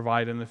going to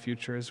provide in the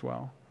future as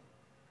well.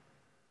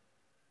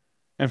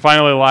 And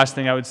finally, the last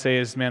thing I would say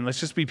is, let's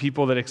just be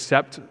people that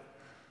accept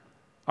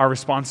our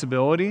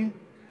responsibility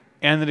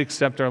and that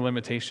accept our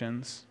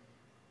limitations.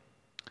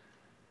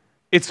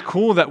 It's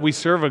cool that we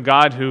serve a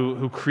God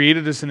who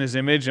created us in his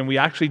image, and we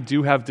actually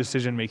do have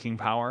decision-making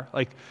power.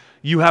 Like,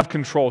 you have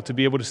control to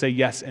be able to say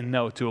yes and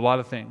no to a lot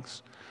of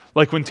things.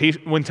 Like, when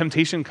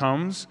temptation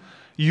comes,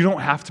 you don't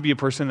have to be a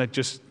person that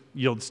just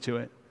yields to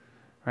it.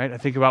 right? I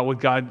think about what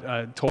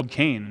God told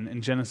Cain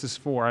in Genesis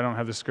 4. I don't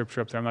have the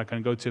scripture up there. I'm not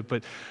going to go to it.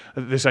 But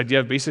this idea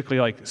of basically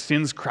like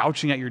sin's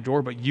crouching at your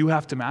door, but you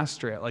have to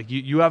master it. Like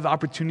you have the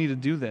opportunity to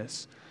do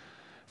this.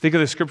 Think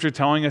of the scripture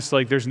telling us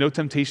like there's no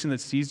temptation that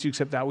seized you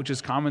except that which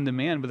is common to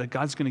man, but that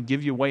God's going to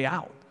give you a way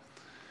out.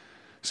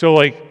 So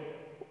like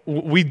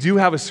we do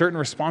have a certain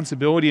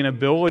responsibility and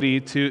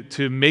ability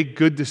to make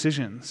good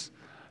decisions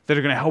that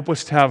are going to help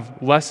us to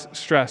have less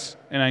stress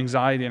and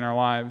anxiety in our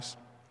lives.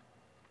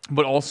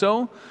 But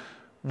also,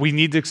 we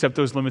need to accept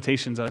those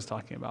limitations I was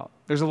talking about.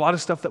 There's a lot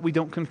of stuff that we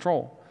don't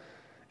control.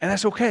 And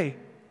that's okay,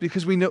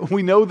 because we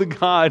know the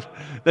God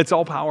that's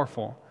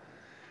all-powerful.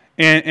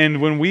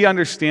 And when we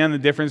understand the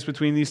difference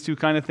between these two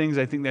kind of things,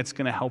 I think that's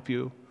going to help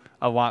you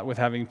a lot with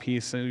having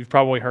peace. And you've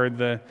probably heard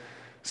the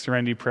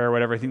serenity prayer or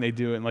whatever. I think they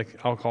do it in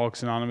like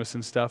Alcoholics Anonymous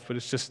and stuff. But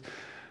it's just,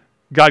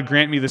 God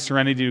grant me the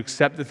serenity to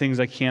accept the things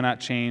I cannot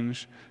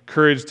change,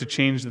 courage to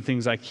change the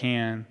things I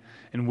can,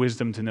 and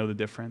wisdom to know the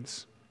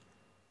difference.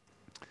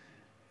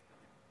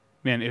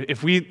 Man,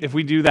 if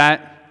we do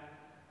that,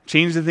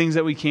 change the things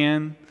that we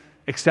can,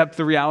 accept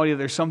the reality that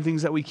there's some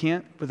things that we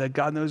can't, but that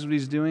God knows what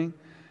He's doing,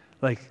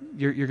 like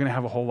you're going to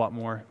have a whole lot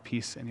more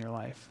peace in your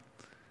life.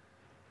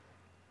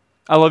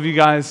 I love you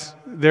guys.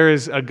 There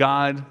is a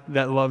God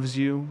that loves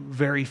you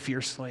very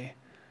fiercely.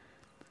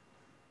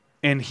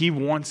 And He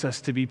wants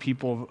us to be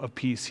people of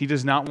peace. He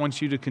does not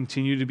want you to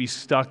continue to be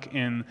stuck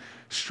in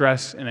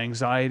stress and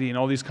anxiety and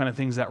all these kind of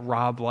things that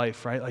rob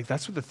life, right? Like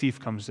that's what the thief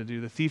comes to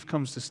do. The thief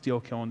comes to steal,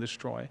 kill, and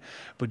destroy.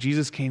 But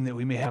Jesus came that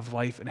we may have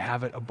life and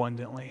have it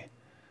abundantly.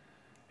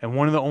 And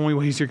one of the only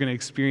ways you're going to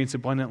experience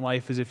abundant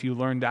life is if you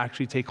learn to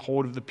actually take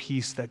hold of the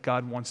peace that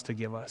God wants to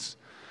give us.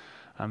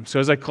 So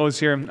as I close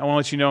here, I want to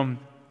let you know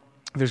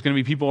there's going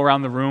to be people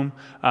around the room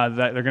that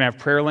they're going to have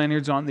prayer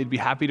lanyards on. They'd be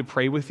happy to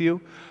pray with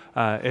you.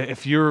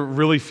 If you're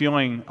really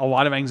feeling a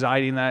lot of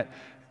anxiety in that,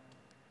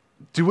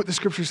 do what the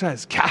scripture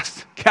says.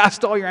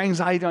 Cast all your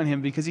anxiety on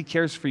Him because He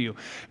cares for you.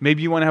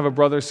 Maybe you want to have a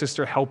brother or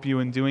sister help you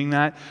in doing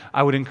that.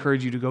 I would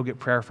encourage you to go get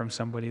prayer from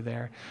somebody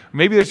there.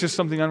 Maybe there's just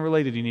something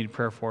unrelated you need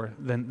prayer for.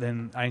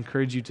 Then I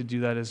encourage you to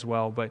do that as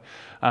well. But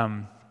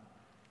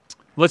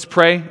let's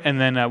pray, and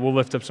then we'll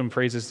lift up some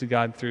praises to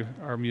God through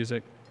our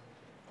music.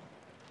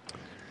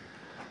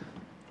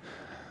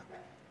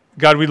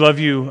 God, we love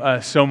you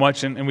so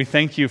much, and we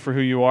thank you for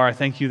who you are. I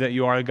thank you that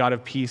you are a God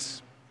of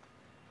peace.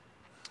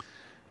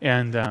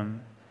 And I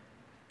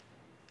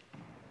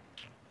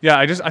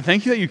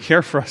thank you that you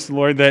care for us,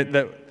 Lord,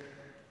 that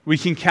we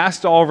can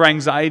cast all of our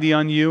anxiety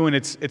on you, and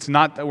it's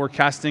not that we're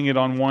casting it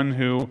on one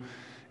who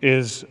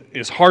is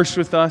harsh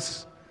with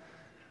us.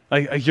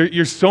 Like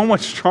you're so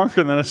much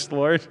stronger than us,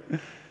 Lord.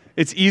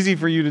 It's easy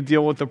for you to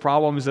deal with the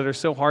problems that are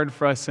so hard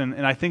for us,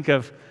 and I think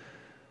of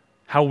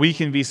how we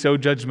can be so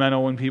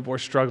judgmental when people are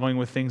struggling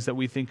with things that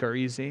we think are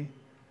easy.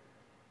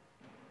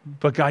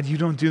 But God, you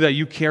don't do that.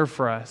 You care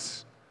for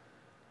us.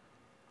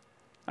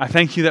 I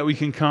thank you that we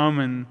can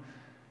come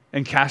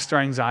and cast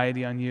our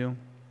anxiety on you.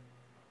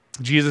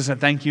 Jesus, I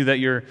thank you that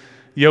your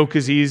yoke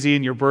is easy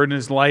and your burden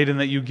is light and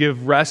that you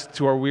give rest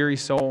to our weary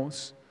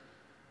souls.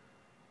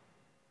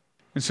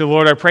 And so,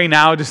 Lord, I pray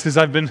now, just as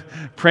I've been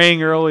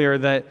praying earlier,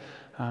 that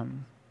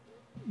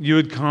you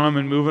would come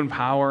and move in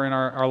power in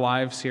our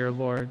lives here,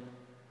 Lord.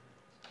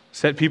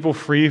 Set people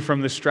free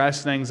from the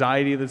stress and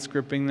anxiety that's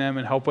gripping them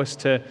and help us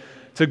to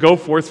go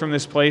forth from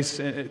this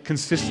place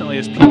consistently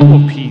as people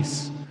of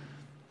peace.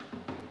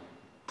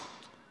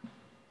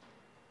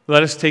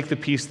 Let us take the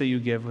peace that you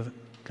give with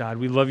God.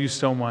 We love you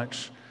so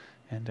much,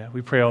 and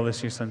we pray all this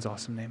in your Son's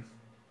awesome name.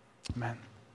 Amen.